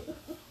with you. Go ahead.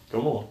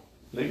 Come on.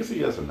 Nigga, say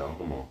yes or no.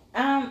 Come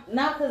on.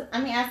 No, because, I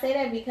mean, I say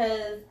that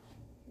because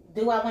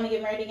do I want to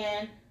get married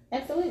again?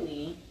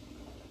 Absolutely.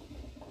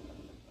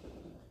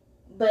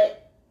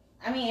 But,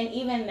 I mean, and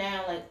even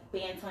now, like,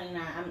 being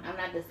 29, I'm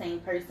not the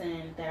same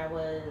person that I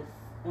was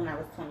when I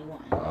was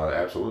 21.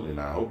 Absolutely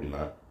not. I hope you're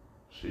not.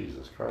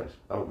 Jesus Christ.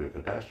 That would be a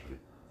catastrophe.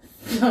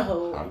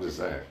 So, I'm just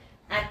saying.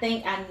 I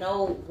think I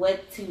know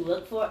what to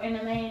look for in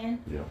a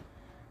man. Yeah.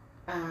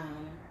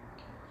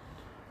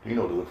 You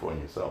know what to look for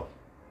in yourself.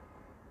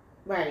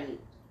 Right.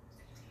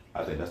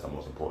 I think that's the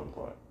most important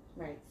part.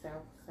 Right.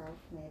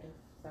 Self-made,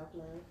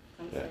 self-love.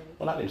 Yeah.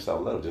 Well, not even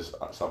self-love, just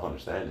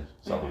self-understanding,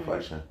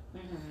 self-reflection,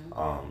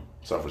 Mm-hmm.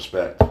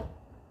 Self-respect.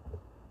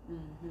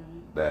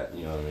 Mm-hmm. That,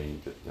 you know what I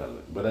mean?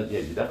 But yeah,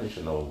 you definitely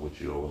should know what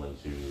you're willing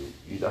to,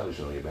 you definitely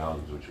should know your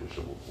boundaries,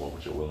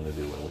 what you're willing to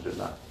do and what you're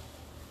not.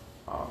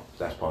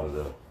 That's part of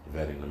the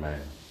vetting the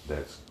man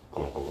that's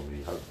quote unquote going to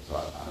be husband. So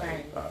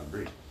I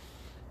agree.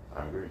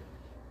 I agree.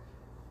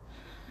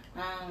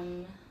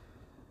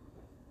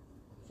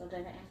 So did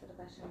I answer the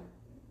question?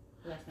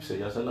 Yes. You say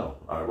yes or no.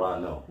 All right, why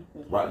no?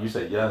 Why you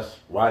say yes?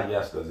 Why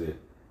yes does it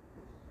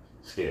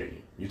scare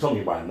you? You told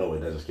me why no it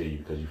doesn't scare you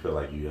because you feel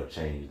like you have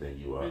changed and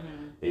you are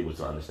able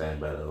to understand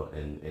better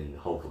and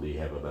hopefully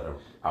have a better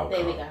outcome.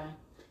 There we go.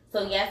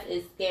 So yes,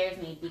 it scares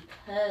me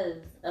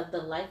because of the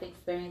life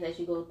experience that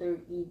you go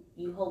through.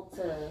 You hope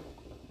to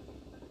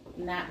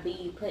not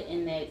be put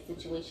in that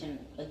situation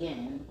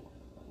again.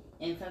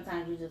 And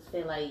sometimes you just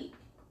feel like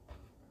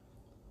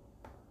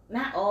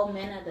not all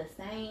men are the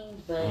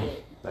same,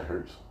 but that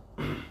hurts.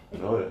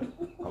 Go ahead.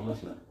 I'm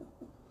listening.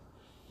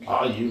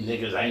 All you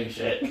niggas ain't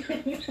shit.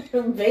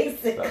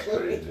 Basically. That's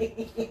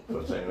crazy.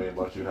 But saying anything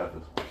about you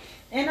happens.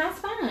 And that's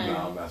fine.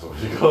 No, I'm messing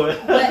with you. Go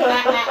ahead. But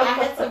I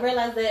had to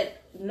realize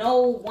that no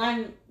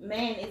one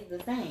man is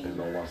the same. There's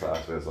no one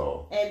size fits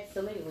all.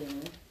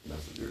 Absolutely.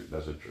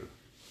 That's the truth.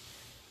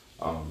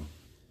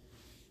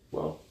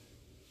 Well.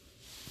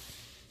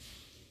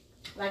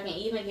 Like, and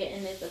even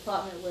getting this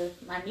apartment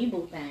with my new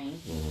boo thing,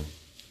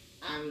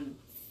 I'm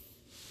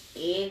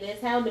scared as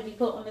hell to be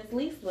put on this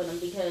lease with him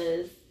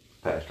because...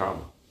 Past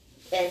trauma.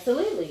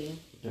 Absolutely.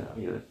 Yeah, I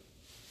get it.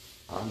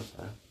 I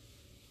understand.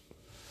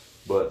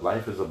 But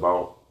life is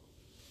about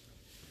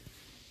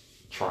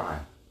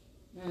trying.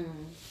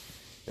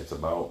 It's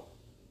about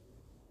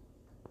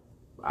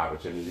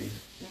opportunities.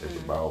 It's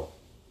about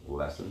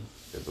lessons.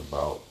 It's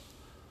about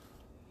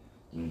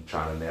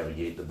trying to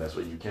navigate the best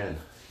way you can.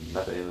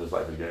 Nothing in this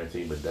life is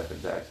guaranteed but death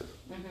and taxes.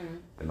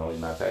 And only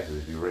not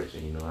taxes if you're rich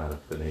and you know how to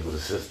finagle the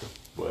system.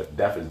 But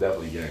death is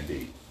definitely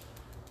guaranteed.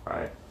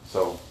 Right?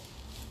 So,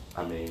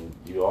 I mean,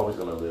 you're always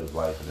going to live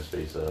life in the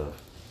space of,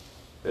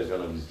 there's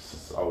going to be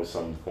always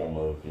some form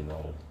of, you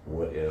know,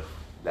 what if,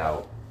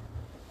 doubt.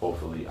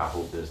 Hopefully, I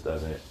hope this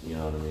doesn't, you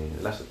know what I mean?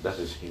 And that's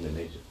just human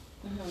nature.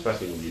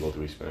 Especially when you go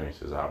through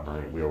experiences. Our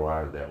brain, we're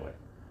wired that way.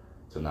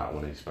 To not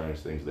want to experience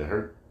things that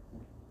hurt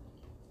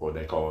or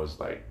that cause,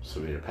 like,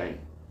 severe pain.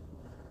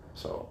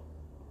 So,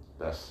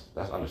 that's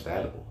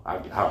understandable. I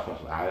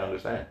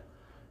understand.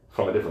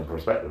 From a different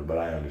perspective, but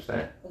I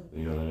understand.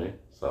 You know what I mean?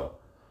 So,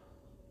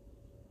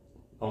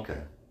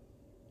 okay.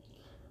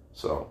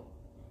 So.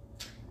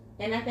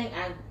 And I think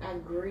I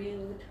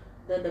grieved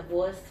the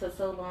divorce for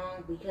so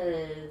long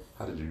because...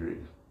 How did you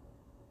grieve?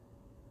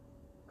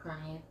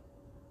 Crying.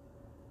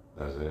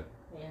 That's it?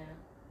 Yeah.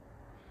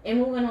 And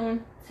moving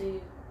on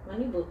to my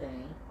new boo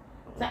thing.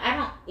 So I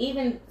don't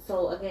even...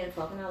 So again,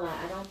 talking a lot,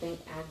 I don't think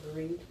I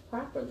grieved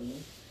properly.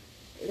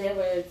 There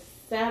were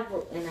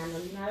several... And I know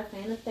you're not a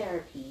fan of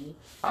therapy,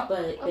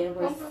 but there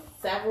were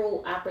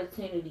several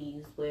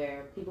opportunities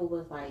where people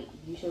was like,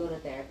 you should go to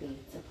therapy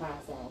to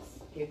process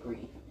your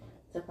grief,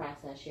 to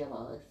process your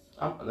loss.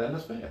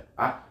 That's fair.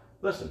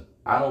 Listen,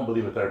 I don't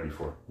believe in therapy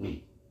for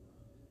me.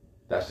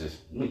 That's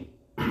just me.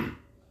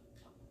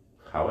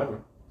 However,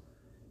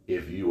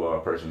 if you are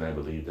a person that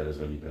believes that it's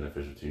going to be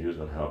beneficial to you, it's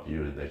going to help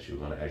you, and that you're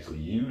going to actually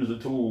use the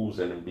tools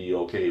and be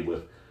okay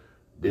with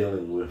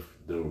dealing with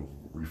the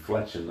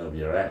reflection of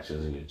your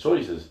actions and your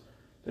choices,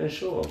 then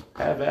sure,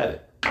 have at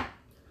it.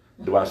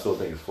 Do I still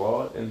think it's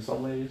flawed in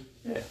some ways?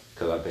 Yeah,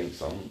 because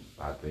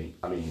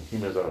I mean,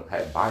 humans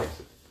have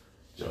biases.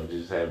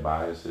 Judges have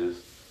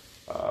biases,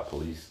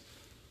 police.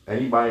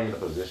 Anybody in a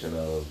position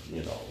of,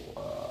 you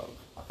know,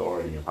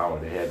 authority and power,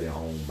 they have their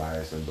own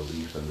bias and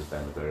beliefs and this,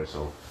 that, and the third.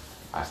 So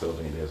I still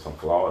think there's some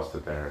flaws to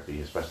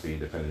therapy, especially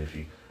depending if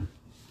you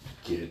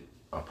get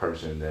a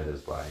person that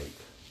is like,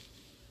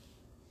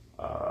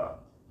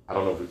 I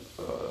don't know if it's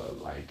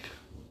like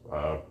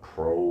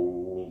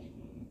pro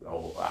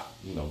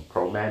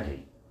man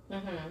hate.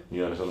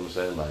 You understand what I'm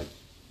saying? Like,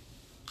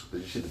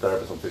 Did you see the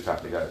therapist on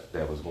TikTok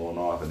that was going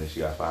off, and then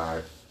she got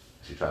fired?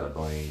 She tried to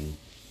blame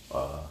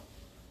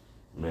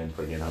men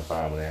for getting her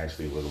fired when it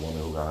actually was a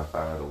woman who got her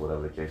fired, or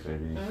whatever the case may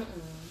be. Mm-mm.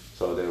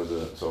 So there was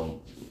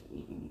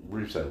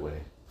brief segue,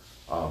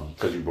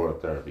 because you brought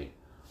up therapy.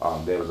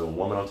 There was a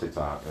woman on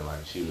TikTok, and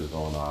like she was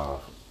going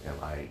off and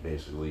like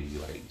basically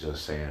like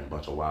just saying a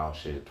bunch of wild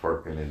shit,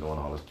 twerking and doing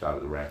all this kind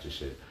of ratchet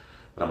shit.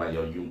 But I'm like,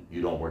 yo,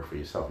 you don't work for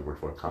yourself, you work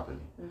for a company.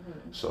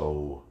 Mm-hmm.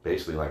 So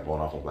basically like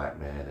going off on black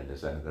men and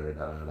this, that, and the third,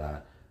 da da da.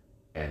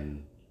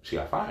 And she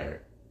got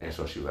fired. And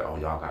so she was like, oh,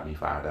 y'all got me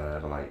fired, da da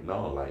da. I'm like,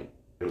 no, like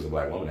it was a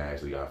black woman that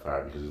actually got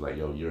fired because it's like,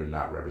 yo, you're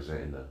not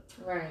representing the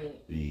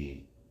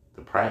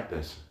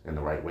practice in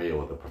the right way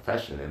or the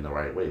profession in the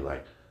right way.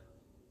 Like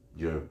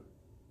you're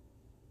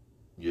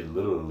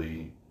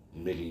literally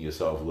making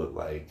yourself look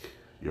like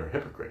you're a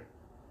hypocrite.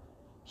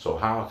 So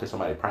how can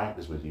somebody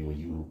practice with you when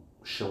you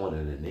showing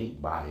an innate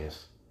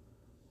bias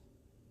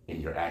in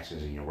your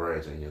actions and your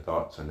words and your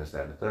thoughts and this,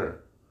 that, and the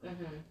third?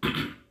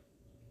 Mm-hmm.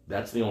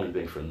 That's the only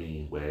thing for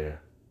me where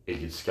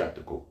it gets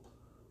skeptical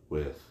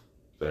with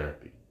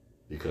therapy,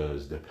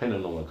 because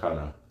depending on what kind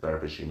of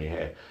therapist you may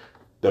have,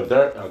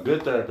 a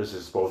good therapist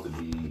is supposed to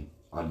be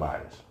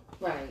unbiased.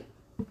 Right.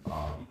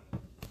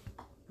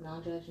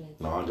 Non-judgmental.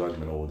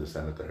 Non-judgmental, this,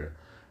 that, and the third.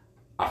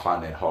 I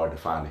find that hard to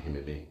find in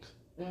human beings.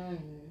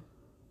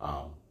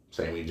 Mm-hmm.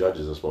 Same way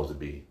judges are supposed to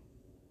be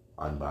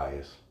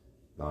unbiased,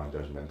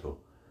 non-judgmental,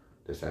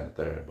 this, that, and the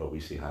third. But we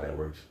see how that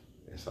works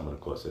in some of the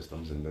court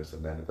systems and this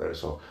and that and the third.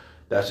 So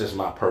that's just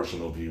my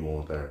personal view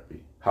on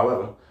therapy.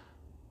 However,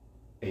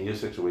 in your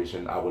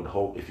situation, I would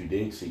hope if you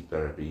did seek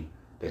therapy,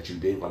 that you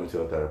did run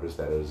into a therapist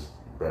that is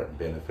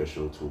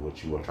beneficial to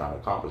what you are trying to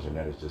accomplish, and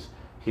that is just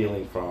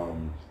healing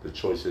from the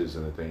choices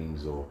and the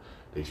things or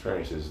the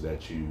experiences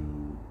that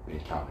you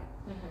encounter.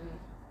 Mm-hmm.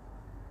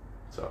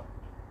 So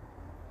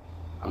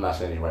I'm not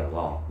saying you're right or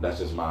wrong. That's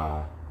just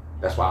my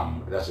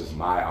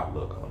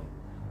outlook on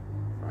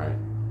it, right?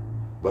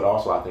 But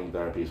also, I think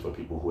therapy is for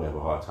people who have a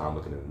hard time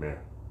looking in the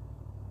mirror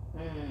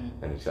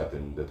and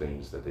accepting the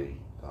things that they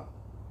done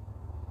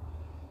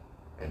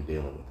and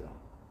dealing with them.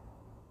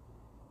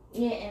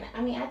 Yeah, and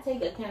I mean, I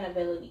take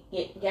accountability.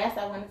 Yes,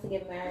 I wanted to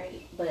get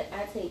married, but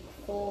I take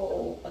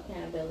full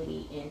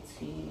accountability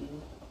into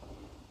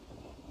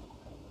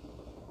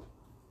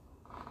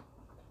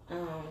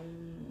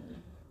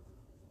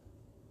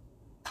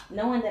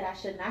knowing that I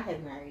should not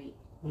have married.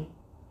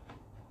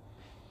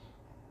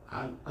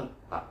 I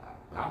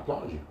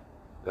applaud you.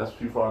 That's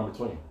few far in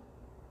between,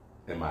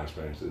 in my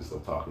experiences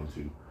of talking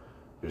to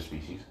your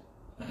species.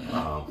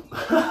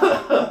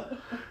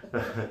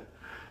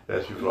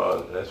 That's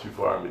few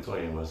far in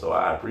between. But so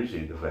I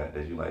appreciate the fact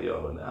that you're like,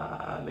 yo,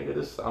 nah, nigga,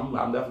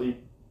 I'm definitely.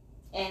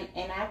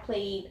 And I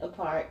played a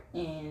part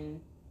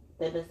in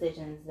the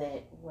decisions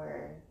that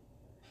were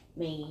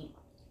made.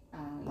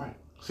 Right.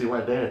 See,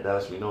 right there, that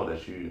lets me know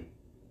that you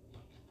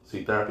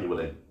see therapy where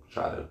they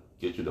try to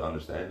get you to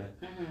understand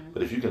it. Mm-hmm.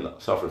 But if you can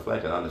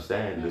self-reflect and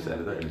understand this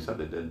and that and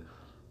accept it, then.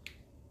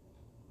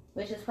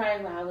 Which is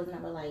probably why I was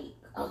never like,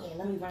 okay,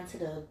 let me run to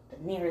the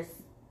nearest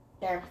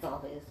therapist's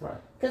office. Right.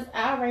 Because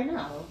I already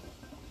know.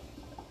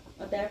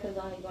 A therapist is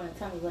only going to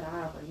tell me what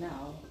I already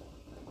know.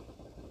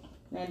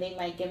 And they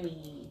might give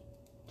me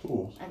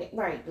tools.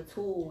 The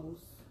tools.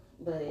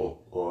 But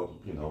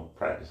or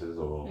practices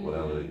or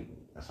whatever,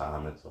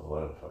 assignments or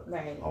whatever,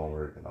 right.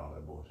 Homework and all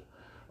that bullshit.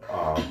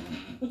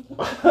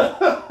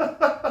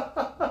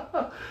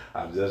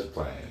 I'm just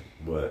playing,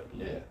 but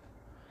yeah.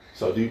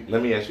 So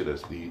let me ask you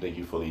this: do you think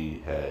you fully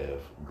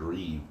have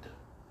grieved,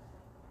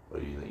 or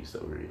do you think you're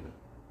still grieving?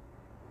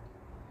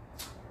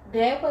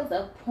 There was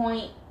a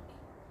point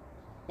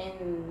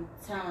in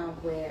time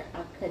where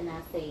I could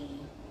not say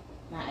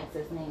my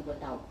ex's name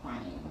without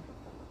crying.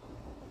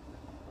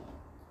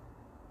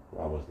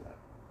 Why was that?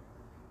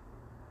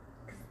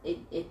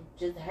 It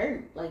just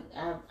hurt. Like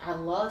I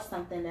lost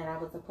something that I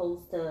was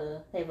supposed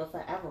to have a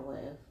forever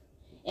with,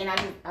 and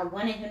I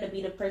wanted him to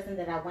be the person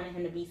that I wanted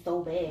him to be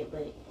so bad,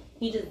 but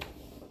he just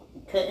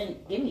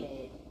couldn't give me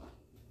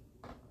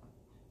that.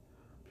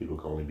 People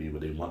can only be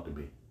what they want to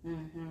be.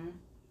 Mm-hmm.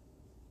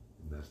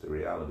 That's the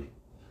reality.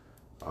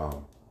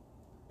 And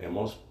a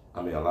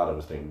lot of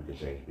us think we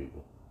can change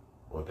people,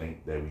 or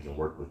think that we can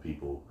work with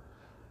people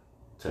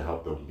to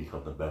help them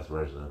become the best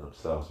version of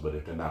themselves. But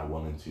if they're not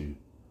willing to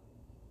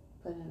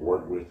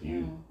work with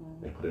you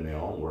and put in their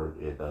own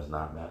work, it does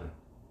not matter.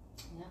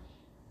 Yeah.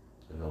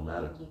 It don't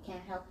matter. You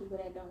can't help people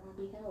that don't want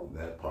to be helped.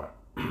 That part.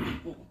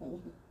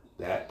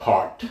 That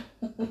part.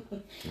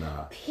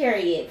 Nah.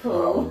 Period, Pooh.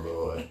 Oh,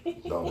 Lord.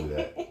 Don't do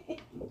that.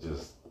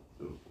 Just,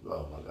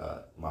 oh my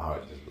God. My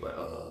heart just be like,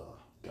 oh,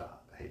 God,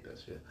 I hate that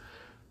shit.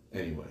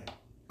 Anyway,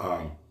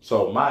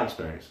 so my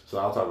experience. So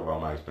I'll talk about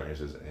my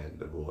experiences in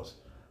divorce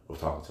with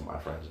talking to my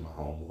friends, my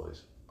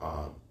homeboys.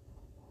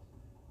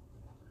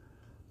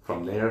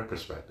 From their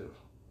perspective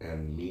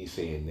and me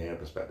seeing their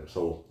perspective.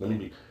 So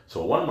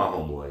one of my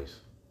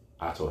homeboys,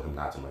 I told him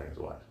not to marry his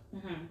wife.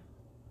 Mm-hmm.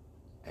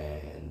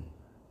 And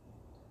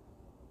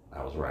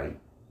I was right.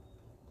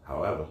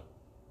 However,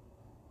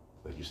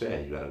 like you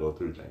said, you got to go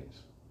through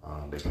things.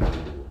 They can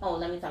only do. Oh,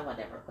 let me talk about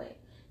that real quick.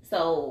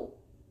 So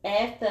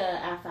after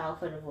I filed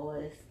for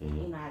divorce, you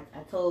know,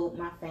 I told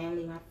my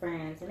family, my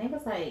friends, and they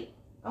was like,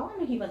 "Oh, I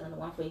knew he wasn't the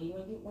one for you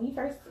when you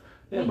first."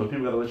 Yeah, but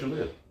people gotta let you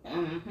live.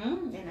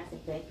 And that's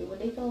exactly what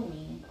they told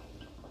me.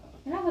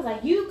 And I was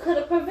like, "You could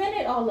have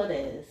prevented all of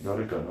this." No,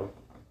 they couldn't have.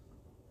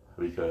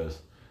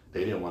 Because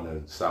they didn't want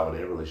to sour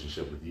their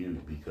relationship with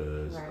you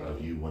because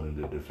of you wanting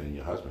to defend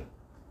your husband.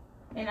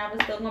 And I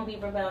was still gonna be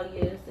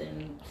rebellious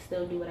and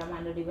still do what I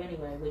wanted to do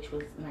anyway, which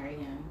was marry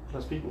him.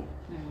 That's people.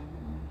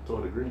 To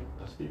a degree,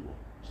 that's people.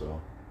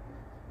 So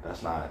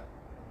that's not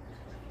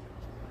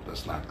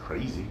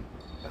crazy.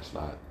 That's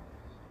not.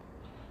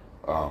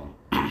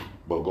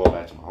 But going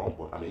back to my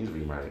homeboy, I mean, he's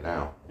remarried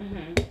now.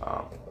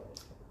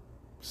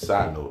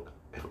 Side note,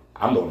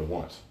 I'm doing it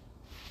once.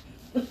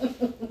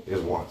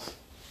 It's once.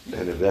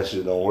 And if that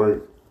shit don't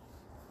work,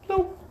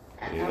 nope.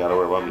 You gotta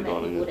worry about me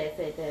doing it. People that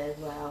said that as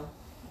well.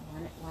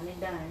 One and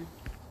done.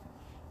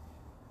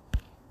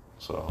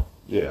 So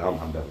yeah, I'm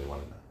definitely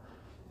one and done.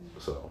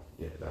 So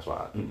yeah, that's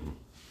why.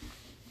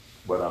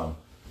 But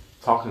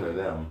talking to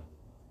them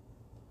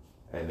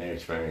and their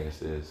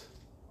experiences,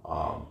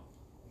 from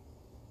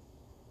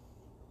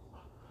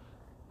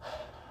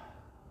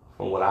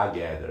what I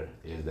gather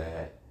is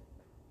that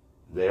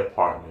their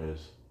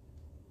partners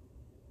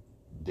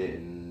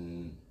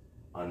didn't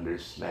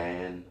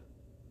understand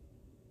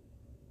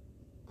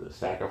the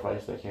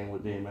sacrifice that came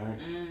with being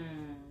married.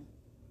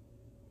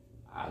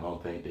 I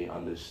don't think they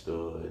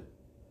understood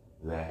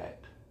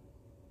that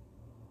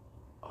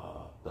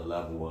the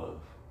level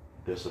of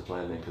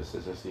discipline and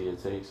consistency it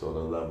takes, or the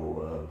level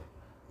of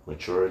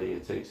maturity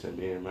it takes in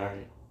being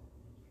married.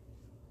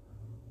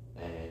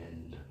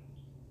 And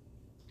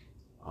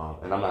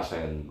I'm not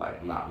saying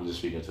I'm just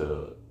speaking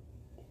to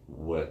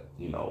what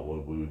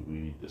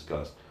we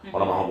discussed.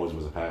 One of my homeboys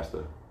was a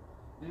pastor.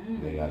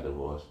 They got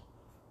divorced.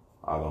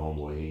 Other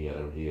homeboy,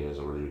 he has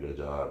a really good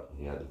job.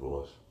 He got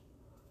divorced.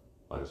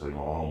 Like I said, my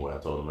homeboy, I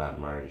told him not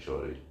to marry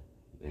shorty.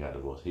 They got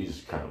divorced.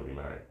 He's currently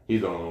remarried.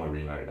 He's the only one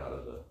remarried out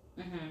of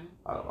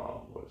my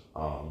homeboys.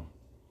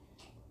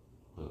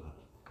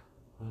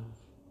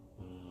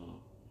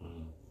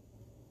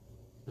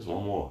 There's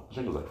one more. I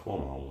think it was like 4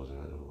 of my homeboys that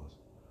got divorced.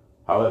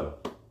 However,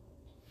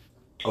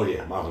 oh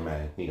yeah, my other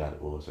man, he got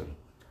divorced, and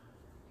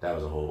that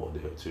was a whole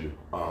deal too.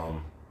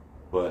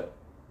 But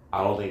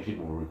I don't think I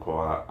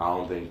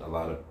don't think a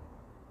lot of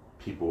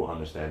people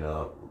understand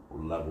the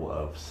level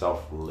of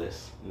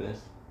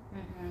selflessness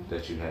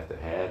that you have to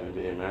have in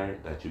being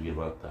married, that you give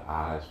up the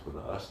eyes for the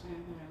us.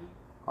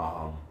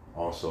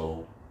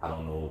 Also, I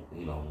don't know,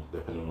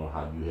 depending on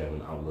how you have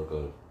an outlook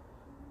of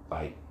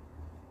like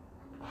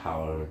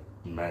how a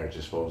marriage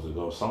is supposed to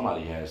go,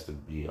 somebody has to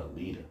be a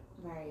leader.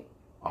 Right.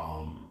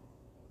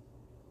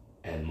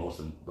 And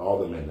all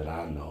the men that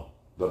I know,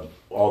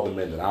 all the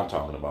men that I'm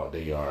talking about,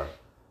 they are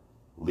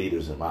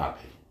leaders in my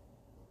opinion.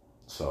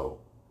 So,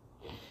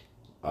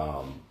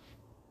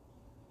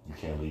 you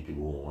can't lead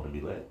people who want to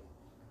be led.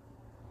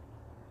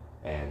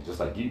 And just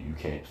like you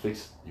can't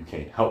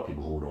help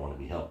people who don't want to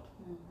be helped.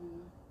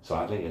 So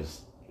I think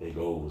it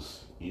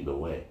goes either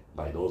way.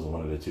 Like those are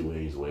one of the two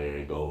ways where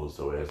it goes.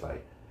 So it's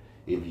like,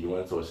 if you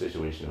went into a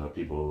situation where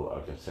people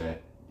are content,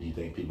 do you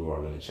think people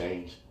are going to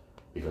change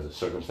because the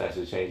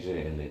circumstances changing,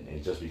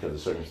 and just because the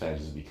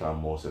circumstances become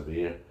more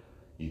severe,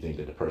 you think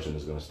that the person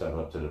is going to step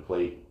up to the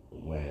plate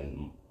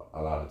when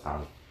a lot of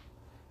times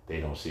they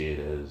don't see it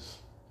as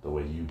the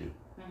way you do.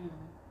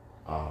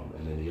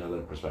 And then the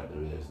other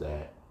perspective is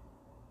that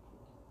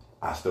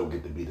I still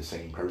get to be the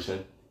same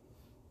person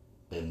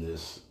in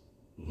this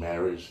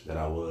marriage that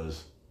I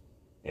was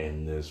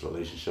in this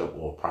relationship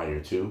or prior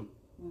to.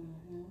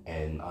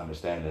 And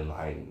understanding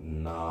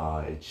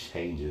it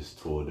changes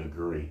to a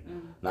degree.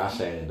 Not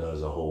saying it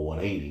does a whole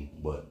 180,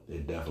 but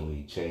it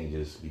definitely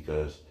changes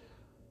because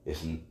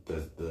it's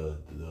the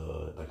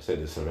like I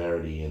said, the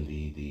severity and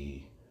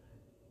the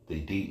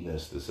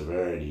deepness, the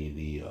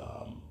severity,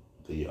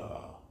 the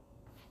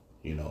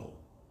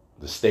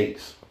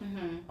stakes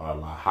are a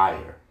lot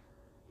higher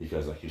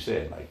because, like you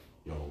said,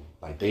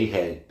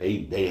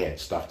 they had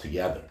stuff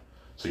together.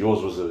 So your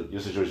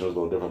situation was a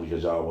little different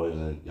because y'all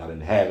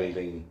didn't have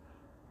anything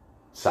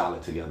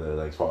solid together,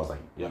 like as far as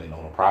y'all didn't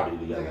own a property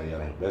together, y'all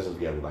didn't have business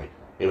together. Like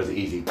it was an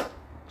easy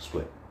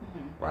split,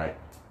 right?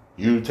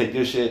 You take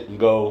your shit and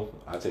go,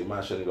 I take my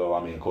shit and go.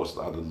 I mean, of course,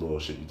 the other little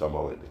shit you talking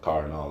about, like the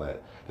car and all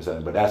that,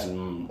 but that's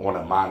on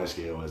a minor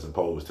scale as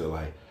opposed to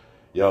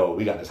yo,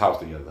 we got this house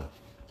together.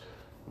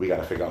 We got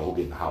to figure out who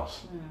getting the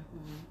house.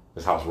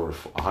 This house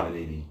worth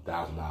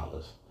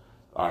 $180,000.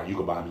 All right, you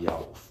can buy me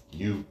out.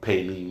 You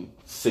pay me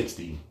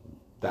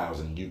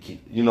 $60,000. You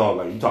keep, you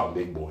talking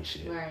big boy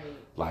shit, right?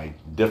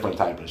 Like different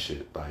type of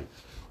shit.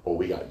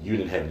 Or you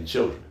didn't have any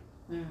children.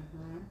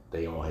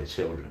 They all had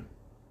children.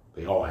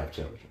 They all have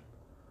children,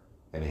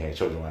 and they had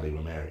children while they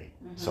were married.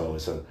 So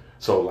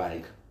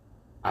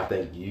I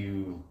think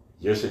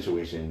your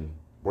situation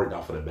worked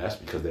out for the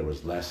best because there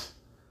was less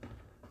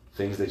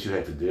things that you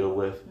had to deal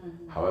with.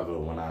 However,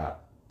 when I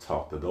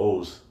talk to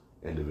those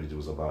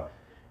individuals about,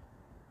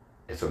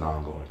 it's an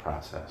ongoing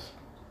process.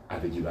 I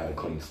think you got a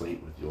clean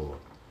slate with your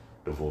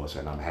divorce,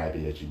 and I'm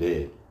happy that you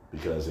did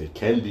because it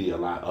can be a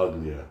lot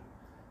uglier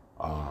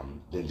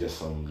than just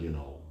some,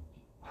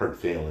 hurt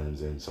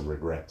feelings and some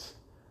regrets.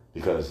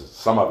 Because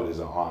some of it is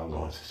an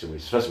ongoing situation,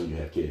 especially when you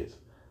have kids.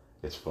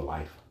 It's for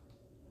life,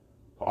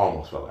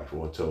 almost for life,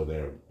 or until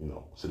they're,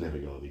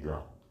 significantly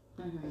grown.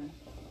 Mm-hmm.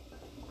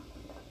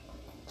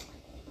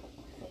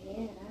 So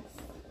yeah, that's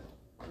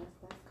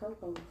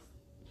Coco's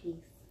piece.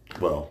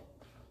 Well,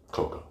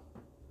 Coco.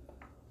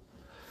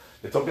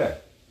 It's okay.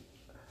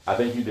 I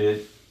think you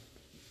did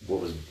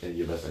what was in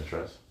your best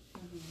interest.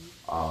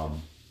 Mm-hmm.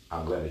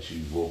 I'm glad that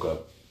you woke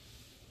up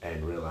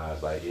and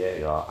realized, like, yeah,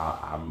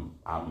 y'all,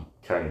 I'm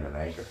carrying an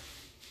anchor,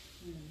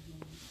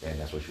 mm-hmm. and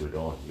that's what you were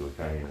doing. You were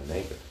carrying an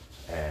anchor,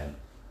 and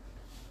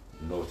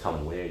no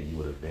telling where you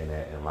would have been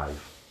at in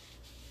life.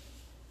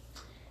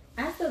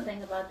 I still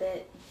think about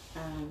that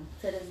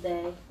to this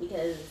day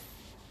because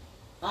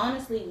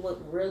honestly, what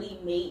really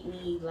made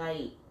me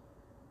like,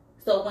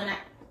 so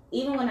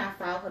even when I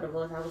filed for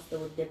divorce, I was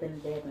still dipping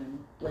and dabbing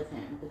with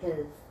him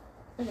because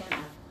again,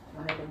 I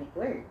wanted to make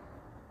work.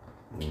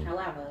 Mm.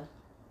 However,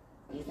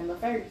 December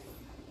 1st,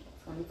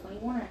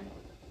 2021,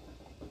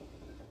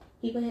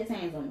 he put his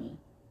hands on me.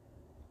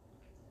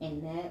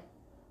 And that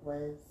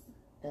was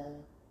the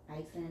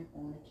icing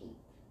on the cake.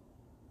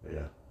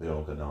 Yeah, they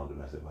don't condone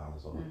domestic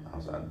violence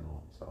outside the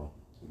norm. So,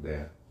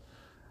 yeah,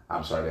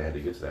 I'm sorry they had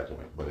to get to that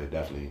point, but it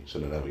definitely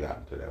should have never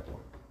gotten to that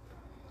point.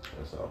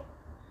 And so,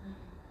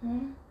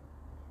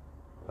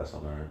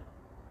 lesson learned.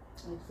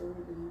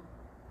 Absolutely.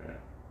 Yeah.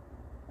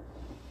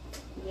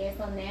 Yeah,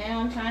 so now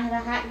I'm trying to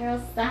have a hot girl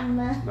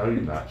summer. No,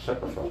 you're not. Shut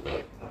the fuck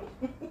up.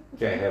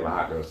 Can't have a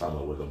hot girl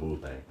summer with a boo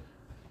thing.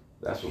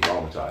 That's what's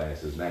wrong with y'all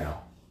asses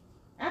now.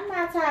 I'm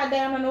not tied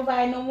down on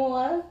nobody no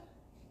more.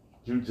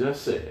 You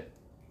just said.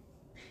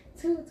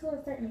 To a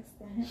certain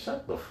extent.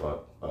 Shut the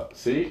fuck up.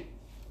 See?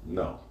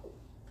 No.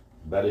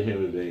 Better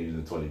human beings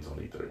in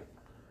 2023.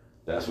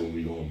 That's what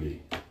we gonna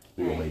be.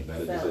 We gonna make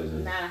better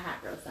decisions. Not a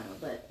hot girl summer,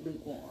 but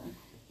lukewarm.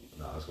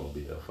 No, it's gonna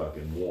be a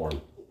fucking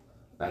warm.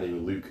 Not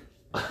even Luke.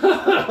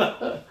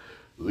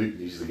 Luke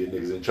used to get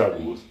niggas in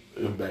trouble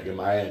back in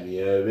Miami,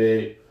 yeah,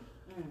 babe.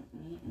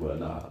 But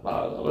no,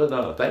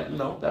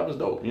 that was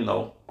dope,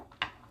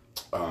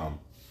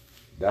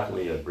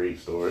 definitely a great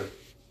story.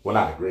 Well,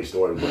 not a great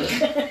story, but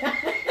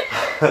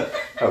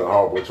that was a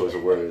horrible choice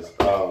of words.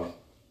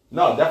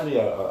 No, definitely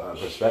a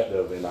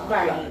perspective, and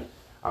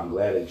I'm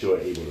glad that you're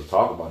able to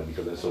talk about it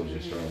because that shows your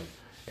strength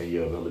and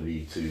your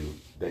ability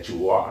that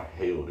you are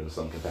held in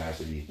some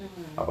capacity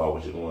about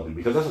what you're going through,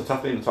 because that's a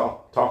tough thing to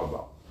talk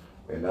about,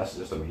 and that's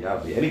just a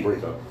reality. Any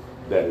breakup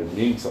that it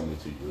means something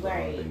to you is a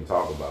hard thing to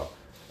talk about,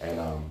 and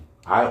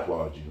I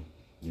applaud you,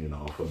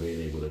 for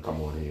being able to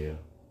come on here,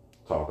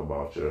 talk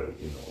about your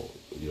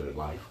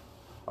life,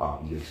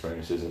 your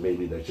experiences, and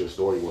maybe that your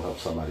story will help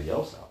somebody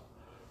else out.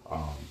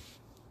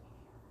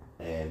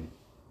 And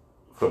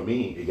for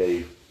me, it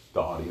gave the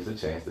audience a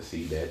chance to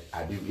see that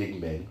I do get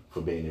men for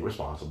being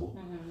irresponsible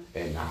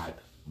and not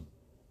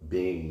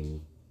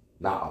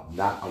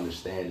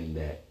understanding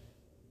that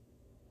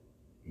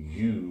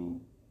you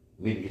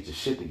need to get your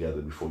shit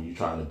together before you're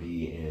trying to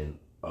be in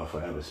a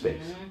forever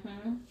space.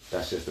 Mm-hmm.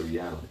 That's just the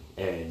reality.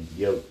 And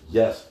your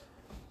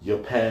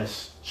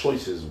past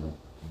choices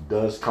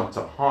does come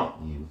to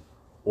haunt you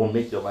or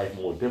make your life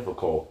more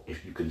difficult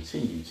if you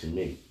continue to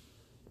make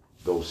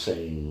those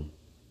same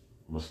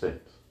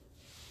mistakes.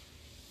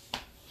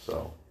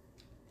 So.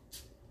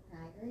 I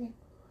agree.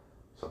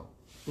 So,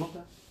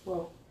 okay.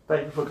 Well,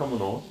 thank you for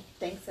coming on.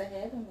 Thanks for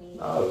having me.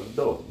 Oh, it was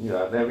dope.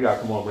 Then we got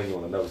to come on, bring you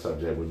on another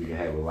subject where we can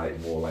have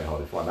more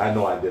lighthearted fun. I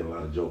know I did a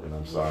lot of joking.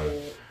 I'm sorry.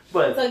 Yeah.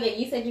 But so yeah,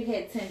 you said you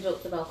had 10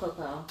 jokes about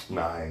Coco.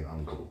 Nah,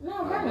 I'm cool. No,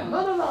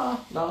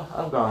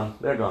 I'm gone.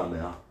 They're gone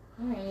now.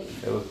 Alright.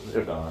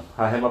 They're gone.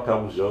 I had my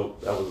Pebbles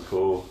joke. That was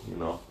cool. You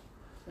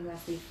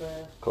must be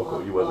for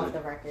Coco. You wasn't. Off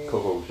the record.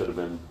 Coco should have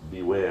been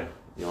Beware.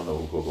 You don't know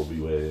who Coco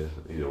Beware is.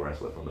 He's a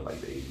wrestler from the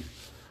 80s.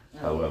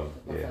 However,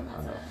 yeah,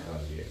 I know.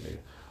 Yeah, nigga.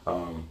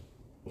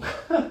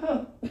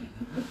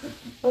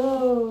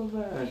 Oh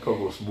man,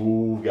 Coco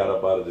smooth got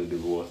up out of the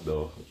divorce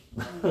though.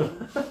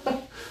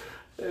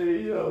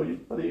 Hey yo, you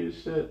funny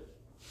as shit.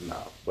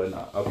 Nah.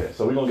 Okay,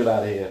 so we're gonna get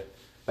out of here.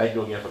 Thank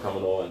you again for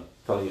coming on,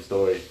 telling your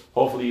story.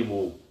 Hopefully it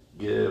will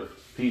give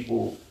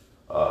people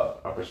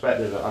a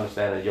perspective and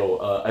understanding.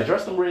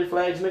 Address them red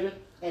flags, nigga.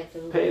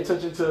 Absolutely. Pay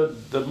attention to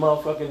the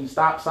motherfucking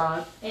stop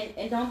sign.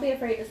 And don't be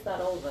afraid to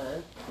start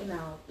over.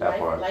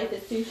 Life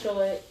is too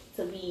short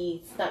to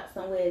be stuck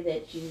somewhere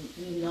that you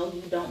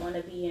don't want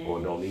to be in.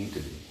 Or don't need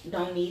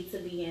to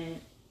be.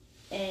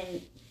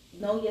 And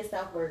know your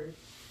self-worth.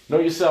 Know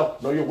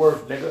yourself. Know your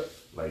worth, nigga.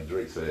 Like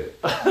Drake said.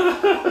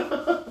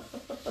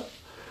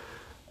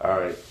 All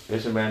right.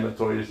 It's your man,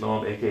 Notorious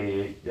Norm,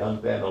 a.k.a. Young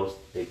Thanos,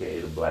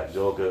 a.k.a. the Black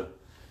Joker.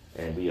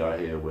 And we are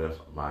here with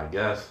my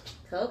guest,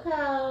 Coco.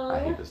 I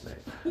hate this name.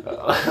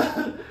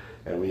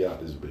 And we out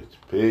this bitch.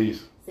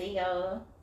 Peace. See y'all.